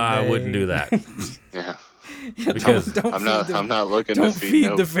 So I wouldn't do that. Yeah. Yeah, Because I'm not looking don't to feed, feed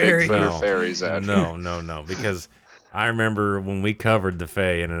no the fairy. Bigfoot or No, fairies out here. no. Because I remember when we covered the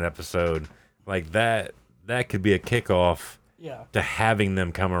Fae in an episode, like that could be a kickoff Yeah. to having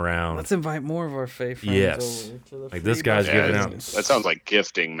them come around. Let's invite more of our Fae friends Yes. over to the Like, this free guy's buffet. giving Yeah, out- that sounds like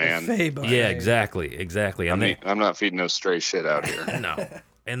gifting, The man. Fae buffet. Yeah, exactly. And I'm not feeding no stray shit out here. no.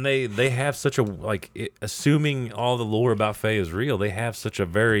 And they have such a assuming all the lore about Fae is real, they have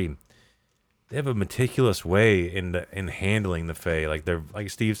a meticulous way in handling the Fae. Like, they're, like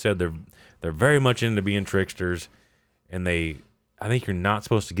Steve said, they're very much into being tricksters, and I think you're not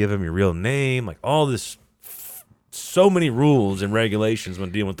supposed to give them your real name. Like, all this, so many rules and regulations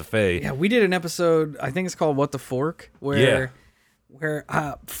when dealing with the Fae. Yeah, we did an episode. I think it's called "What the Fork," where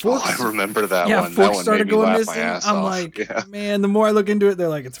Forks. I remember that yeah, one. That Forks one started made me going laugh my missing. ass I'm off. like, Yeah. man. The more I look into it, they're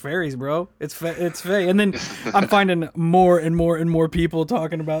like, it's fairies, bro. It's Fae. And then I'm finding more and more people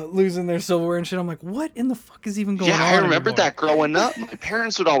talking about losing their silverware and shit. I'm like, what in the fuck is even going on? Yeah, I remember anymore? that growing up. My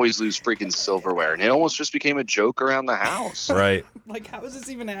parents would always lose freaking silverware, and it almost just became a joke around the house. Right. Like, how is this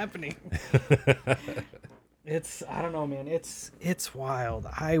even happening? I don't know, man. It's wild.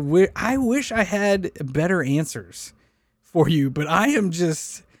 I wish I had better answers for you, but I am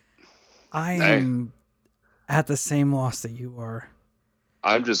at the same loss that you are.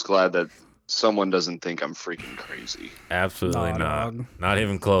 I'm just glad that someone doesn't think I'm freaking crazy. Absolutely Nah, not. dog. Not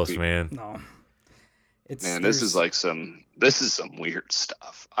even close, man. No. Man, this is some weird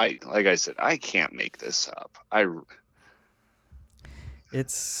stuff. Like I said, I can't make this up.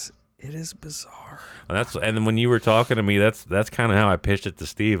 It is bizarre. And then when you were talking to me, that's kind of how I pitched it to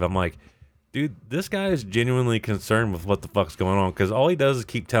Steve. I'm like, dude, this guy is genuinely concerned with what the fuck's going on, because all he does is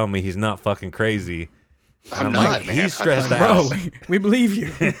keep telling me he's not fucking crazy. And I'm like, not, man. he's stressed Bro, out. we believe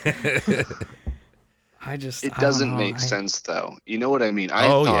you. It I don't doesn't know. make sense though. You know what I mean? Yep. I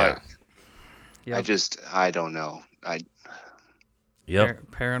don't know. Yep.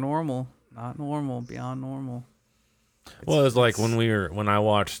 Paranormal, not normal, beyond normal. Well, it was like when I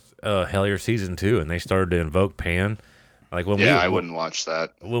watched Hellier season 2 and they started to invoke Pan. Like I wouldn't watch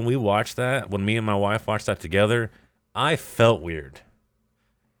that. When we watched that, when me and my wife watched that together, I felt weird.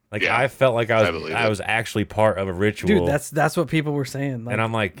 Like, Yeah, I felt like I believe I it. was actually part of a ritual. Dude, that's what people were saying. Like, and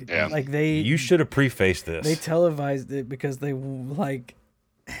I'm like, Yeah. like you should have prefaced this. they televised it because they like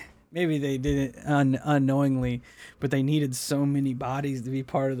maybe they did it unknowingly, but they needed so many bodies to be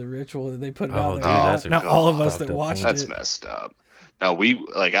part of the ritual that they put it out dude, there. that's Not a all of us fucked that up watched point. That's it. messed up. No,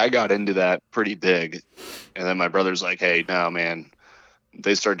 I got into that pretty big, and then my brother's like, "Hey, no, man."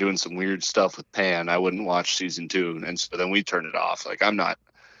 They start doing some weird stuff with Pan. I wouldn't watch season 2, and so then we turned it off. Like, I'm not,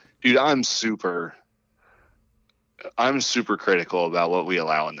 dude. I'm super critical about what we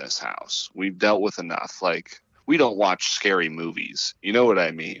allow in this house. We've dealt with enough. Like, we don't watch scary movies. You know what I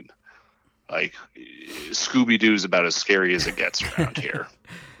mean? Like, Scooby-Doo's about as scary as it gets around here.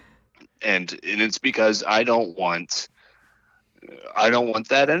 And it's because I don't want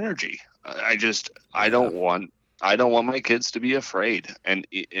that energy. I don't want my kids to be afraid. And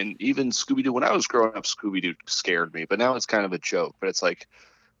even Scooby-Doo, when I was growing up, Scooby-Doo scared me, but now it's kind of a joke. But it's like,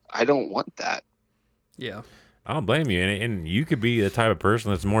 I don't want that. Yeah. I don't blame you, and you could be the type of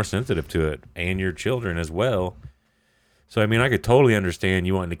person that's more sensitive to it, and your children as well. So I mean, I could totally understand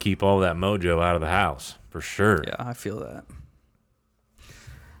you wanting to keep all that mojo out of the house for sure. Yeah, I feel that.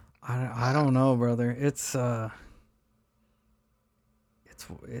 I don't know, brother. It's weird.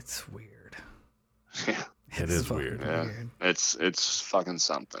 Yeah, It is fucking weird. yeah. It's fucking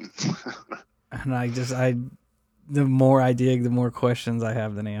something. And the more I dig, the more questions I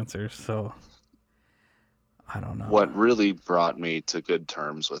have than answers. So I don't know. What really brought me to good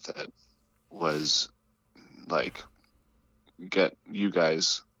terms with it was like you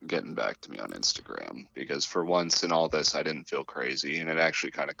guys getting back to me on Instagram, because for once in all this I didn't feel crazy, and it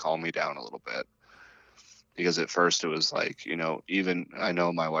actually kind of calmed me down a little bit. Because at first it was like, even I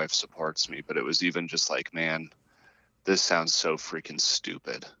know my wife supports me, but it was even just like, man, this sounds so freaking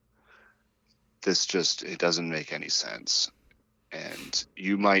stupid. It doesn't make any sense. And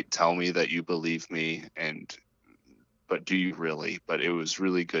you might tell me that you believe me, but do you really? But it was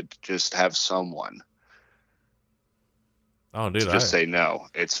really good to just have someone Oh, dude, to just say, no,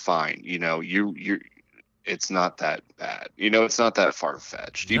 it's fine. It's not that bad. It's not that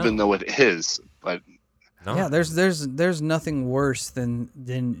far-fetched, even though it is, but no. Yeah, there's nothing worse than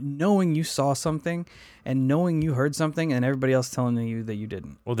knowing you saw something and knowing you heard something and everybody else telling you that you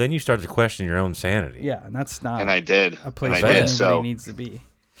didn't. Well, then you start to question your own sanity. Yeah, and that's not and I did. a place and where I did. anybody So needs to be.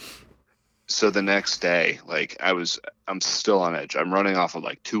 So the next day, like I'm still on edge. I'm running off of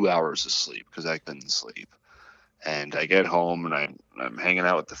like 2 hours of sleep because I couldn't sleep. And I get home and I'm hanging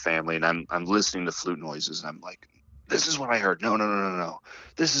out with the family and I'm listening to flute noises and I'm like, this is what I heard. No, no, no, no, no.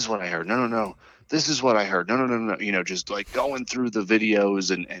 This is what I heard. No, no, no. This is what I heard. No, no, no, no. You know, just like going through the videos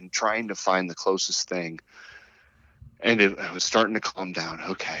and trying to find the closest thing. And it was starting to calm down.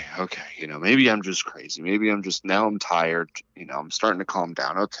 Okay. You know, maybe I'm just crazy. Maybe now I'm tired. You know, I'm starting to calm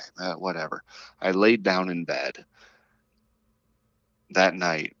down. Okay, whatever. I laid down in bed that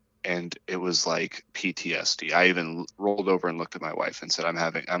night and it was like PTSD. I even rolled over and looked at my wife and said,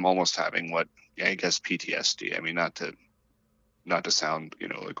 I'm almost having what, I guess PTSD. I mean, not to sound, you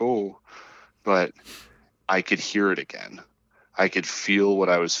know, like, oh, but I could hear it again. I could feel what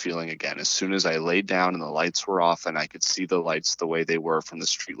I was feeling again. As soon as I laid down and the lights were off and I could see the lights the way they were from the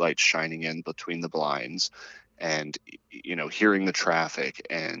street lights shining in between the blinds and, you know, hearing the traffic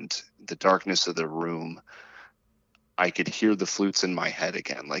and the darkness of the room, I could hear the flutes in my head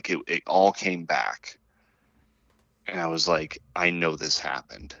again. Like it all came back. And I was like, I know this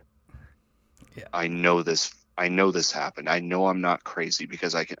happened. Yeah. I know this happened. I know I'm not crazy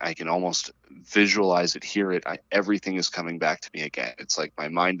because I can almost visualize it, hear it. Everything is coming back to me again. It's like my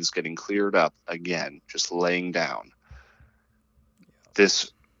mind is getting cleared up again, just laying down.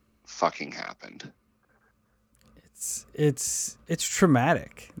 This fucking happened. It's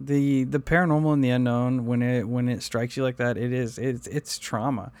traumatic. The paranormal and the unknown, when it strikes you like that, it's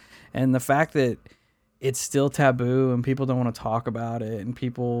trauma. And the fact that it's still taboo and people don't want to talk about it and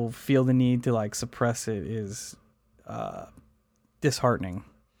people feel the need to like suppress it is disheartening.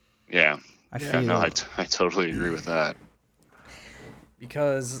 Yeah. I totally agree with that.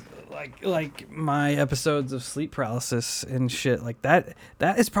 Because like my episodes of sleep paralysis and shit like that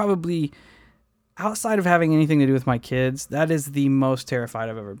is probably, outside of having anything to do with my kids, that is the most terrified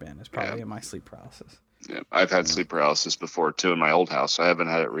I've ever been, is probably in my sleep paralysis. Yeah, I've had sleep paralysis before too in my old house. I haven't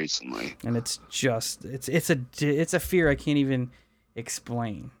had it recently. And it's just it's a fear I can't even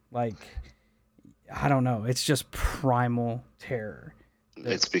explain. Like, I don't know. It's just primal terror.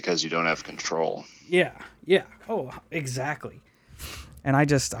 It's because you don't have control. Yeah. Oh, exactly. And I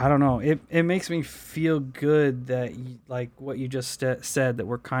don't know. It makes me feel good that like what you just said, that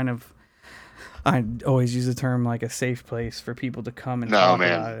we're kind of, I always use the term like a safe place for people to come and talk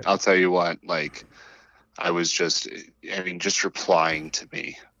about it. I'll tell you what, like I was just replying to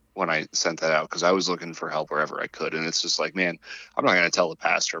me when I sent that out because I was looking for help wherever I could. And it's just like, man, I'm not going to tell the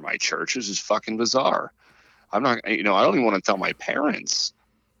pastor of my church. This is fucking bizarre. I'm not, I don't even want to tell my parents,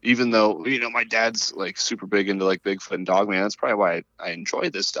 even though, my dad's like super big into like Bigfoot and Dogman. That's probably why I enjoy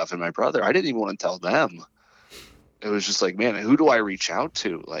this stuff. And my brother, I didn't even want to tell them. It was just like, man, who do I reach out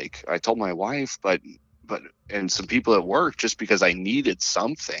to? Like I told my wife, but and some people at work just because I needed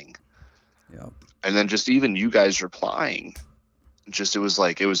something. Yeah. And then just even you guys replying,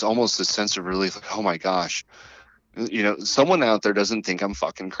 it was almost a sense of relief. Like, oh my gosh, someone out there doesn't think I'm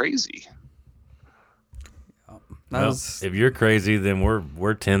fucking crazy. If you're crazy, then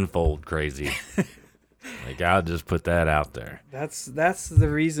we're tenfold crazy. Like, I'll just put that out there. That's the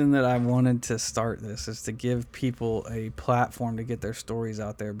reason that I wanted to start this, is to give people a platform to get their stories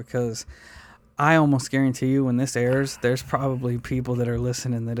out there, because I almost guarantee you when this airs, there's probably people that are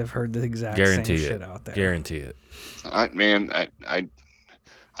listening that have heard the exact same shit out there. Guarantee it. I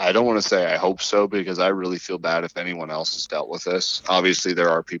don't want to say I hope so, because I really feel bad if anyone else has dealt with this. Obviously, there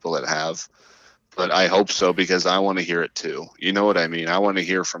are people that have. But I hope so, because I want to hear it too. You know what I mean? I want to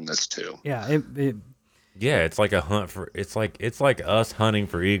hear from this too. Yeah, yeah, it's like a hunt for. It's like us hunting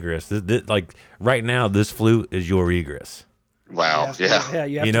for egress. Like right now, this flute is your egress. Wow. Yeah.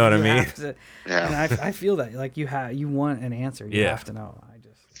 You know what I mean? Yeah. And I feel that like you want an answer. You have to know.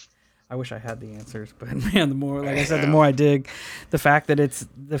 I wish I had the answers, but man, the more, like I said, the more I dig, the fact that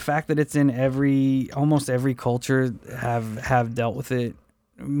it's in almost every culture have dealt with it,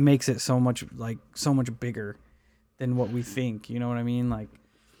 makes it so much bigger than what we think. You know what I mean? Like,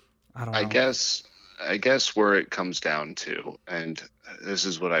 I don't know. I guess where it comes down to, and this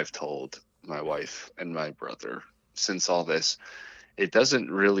is what I've told my wife and my brother since all this, it doesn't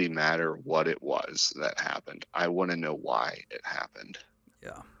really matter what it was that happened. I want to know why it happened.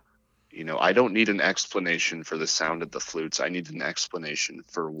 Yeah. I don't need an explanation for the sound of the flutes. I need an explanation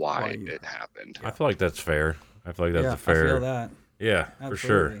for why it happened. I feel like that's fair. I feel like that's a fair. I feel that. Yeah, absolutely. For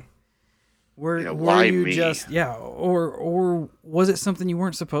sure. Were you me? Just or was it something you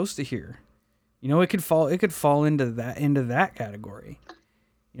weren't supposed to hear? It could fall into that category.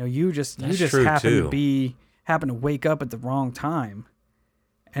 You just happen to wake up at the wrong time,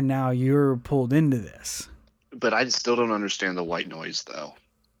 and now you're pulled into this. But I still don't understand the white noise though.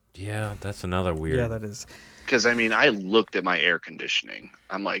 Yeah, that's another weird. Yeah, that is. Because I mean, I looked at my air conditioning.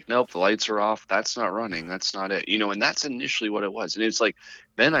 I'm like, nope, the lights are off. That's not running. That's not it. And that's initially what it was. And it's like,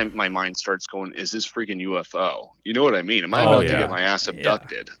 then my mind starts going, is this freaking UFO? You know what I mean? Am I about to get my ass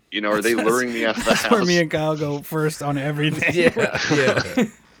abducted? Are they luring me out of the house? That's where me and Kyle go first on everything. Yeah.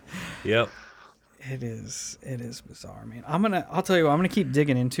 Yep. It is bizarre, man. I'll tell you what, I'm gonna keep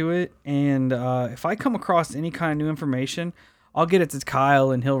digging into it, and if I come across any kind of new information, I'll get it to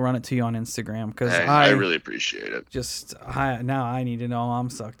Kyle and he'll run it to you on Instagram, because I really appreciate it. Now I need to know. I'm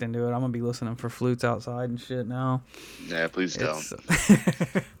sucked into it. I'm gonna be listening for flutes outside and shit now. Yeah, please don't.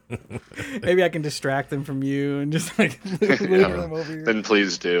 Maybe I can distract them from you and just like lure them over here. Then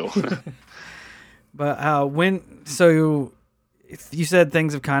please do. But you said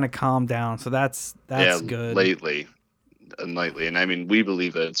things have kind of calmed down, so that's good. Lately, and I mean, we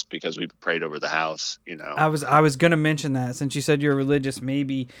believe it's because we prayed over the house. I was gonna mention that, since you said you're religious,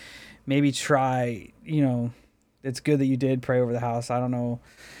 maybe try. It's good that you did pray over the house. I don't know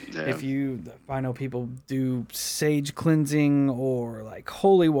I know people do sage cleansing or like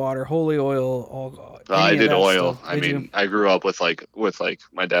holy water, holy oil. I did oil. I grew up with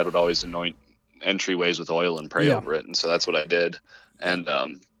my dad would always anoint entryways with oil and pray over it, and so that's what I did. And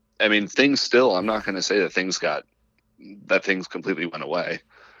I mean, things still, I'm not going to say that things completely went away.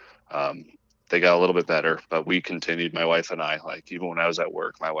 They got a little bit better, but we continued, my wife and I, like even when I was at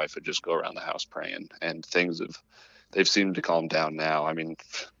work, my wife would just go around the house praying, and they've seemed to calm down now. I mean,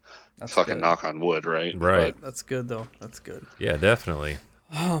 that's fucking good. Knock on wood, right? Right. But that's good though. That's good. Yeah, definitely.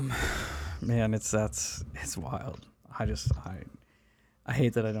 Man, it's wild. I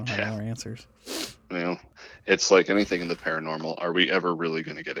hate that I don't have more answers. It's like anything in the paranormal. Are we ever really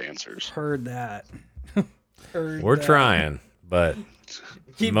going to get answers? Heard that. We're trying, but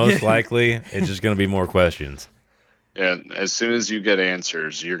most likely it's just going to be more questions. And as soon as you get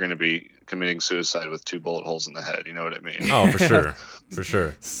answers, you're going to be committing suicide with 2 bullet holes in the head. You know what I mean? Oh, for sure. For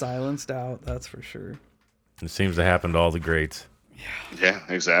sure. Silenced out, that's for sure. It seems to happen to all the greats. Yeah,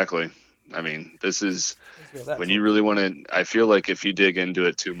 exactly. I mean, this is when you really want to. I feel like if you dig into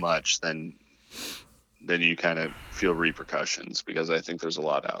it too much, then you kind of feel repercussions, because I think there's a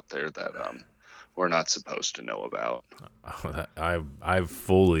lot out there that we're not supposed to know about. I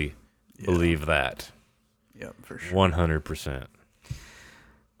fully believe that. Yep, for sure. 100%.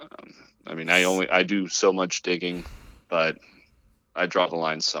 I mean, I do so much digging, but I draw the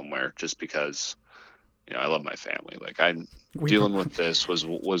line somewhere, just because I love my family. Like, dealing with this was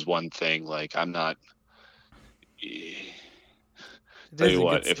one thing. Like, I'm not. Tell you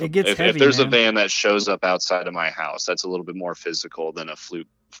what, if there's a van that shows up outside of my house, that's a little bit more physical than a flute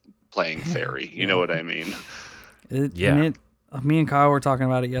playing fairy. You know what I mean? Me and Kyle were talking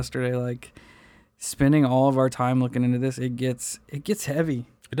about it yesterday. Like, spending all of our time looking into this, it gets heavy.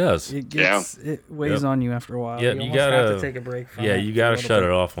 It does. It weighs on you after a while. Yeah, you gotta have to take a break from it. Yeah, you gotta shut it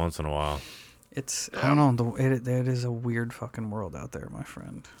off once in a while. I don't know. It is a weird fucking world out there, my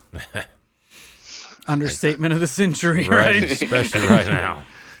friend. Understatement of the century, right? Especially right now.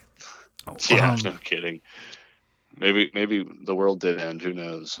 Yeah, no kidding. Maybe the world did end. Who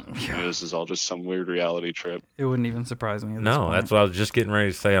knows? Yeah. Maybe this is all just some weird reality trip. It wouldn't even surprise me. That's what I was just getting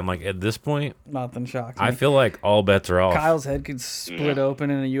ready to say. I'm like, at this point, nothing shocks me. I feel like all bets are off. Kyle's head could split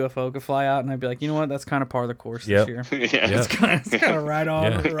open and a UFO could fly out, and I'd be like, you know what? That's kind of par of the course this year. It's kind of right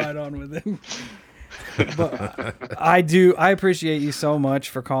on with it. But I appreciate you so much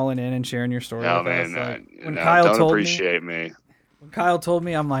for calling in and sharing your story with us. Like, when Kyle told me. When Kyle told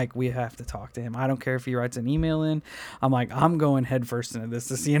me, I'm like, we have to talk to him. I don't care if he writes an email in. I'm like, I'm going headfirst into this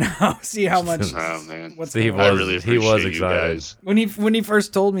to see how much. Oh man, he was excited when he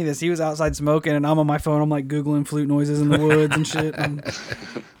first told me this. He was outside smoking, and I'm on my phone. I'm like googling flute noises in the woods and shit. And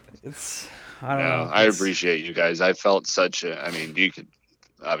I don't know. I appreciate you guys. I felt such a. I mean, you could.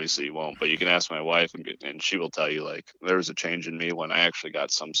 Obviously you won't, but you can ask my wife, and she will tell you, like, there was a change in me when I actually got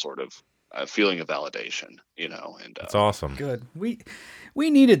some sort of feeling of validation, and it's awesome. Good. We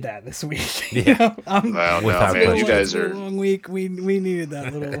needed that this week. Yeah. You guys are a long week. We needed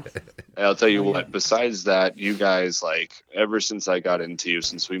that little. I'll tell you what. Besides that, you guys, like, ever since I got into you,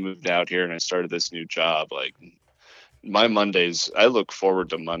 since we moved out here and I started this new job, like, my Mondays, I look forward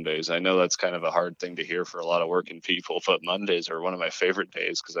to Mondays. I know that's kind of a hard thing to hear for a lot of working people, but Mondays are one of my favorite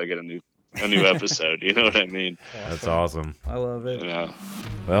days because I get a new episode. You know what I mean? That's awesome. I love it. Yeah.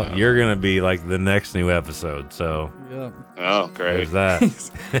 Well, you're gonna be like the next new episode, so. Yeah. Oh, great. There's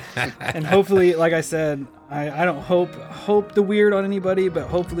that. And hopefully, like I said, I don't hope the weird on anybody, but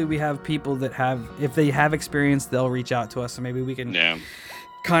hopefully we have people that if they have experience, they'll reach out to us, so maybe we can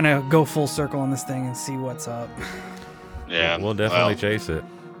kind of go full circle on this thing and see what's up. Yeah, we'll definitely chase it.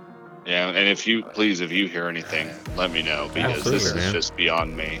 Yeah, and if you hear anything, let me know, because this Absolutely, is man. just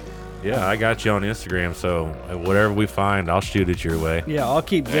beyond me. Yeah, I got you on Instagram, so whatever we find, I'll shoot it your way. Yeah, I'll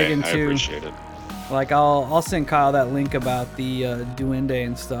keep digging I too. appreciate it. Like I'll send Kyle that link about the Duende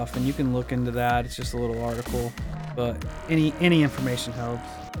and stuff, and you can look into that. It's just a little article, but any information helps.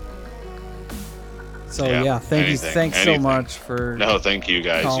 So yeah, thanks so much for. No, thank you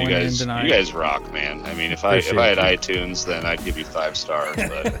guys. calling You in tonight. guys rock, man. I mean, if I Appreciate had you. iTunes, then I'd give you 5 stars.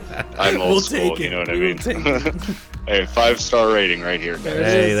 But I'm old We'll school. take You it. know what I We mean? will take it. Hey, 5-star rating right here, There it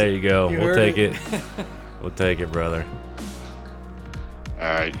guys. Hey, is. there you go. You We'll heard take it. it. We'll take it, brother. All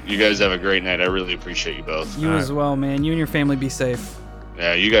right, you guys have a great night. I really appreciate you both. You All as well, man. You and your family be safe.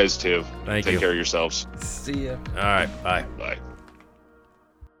 Yeah, you guys too. Thank Take you. care of yourselves. See ya. All right, bye. Bye.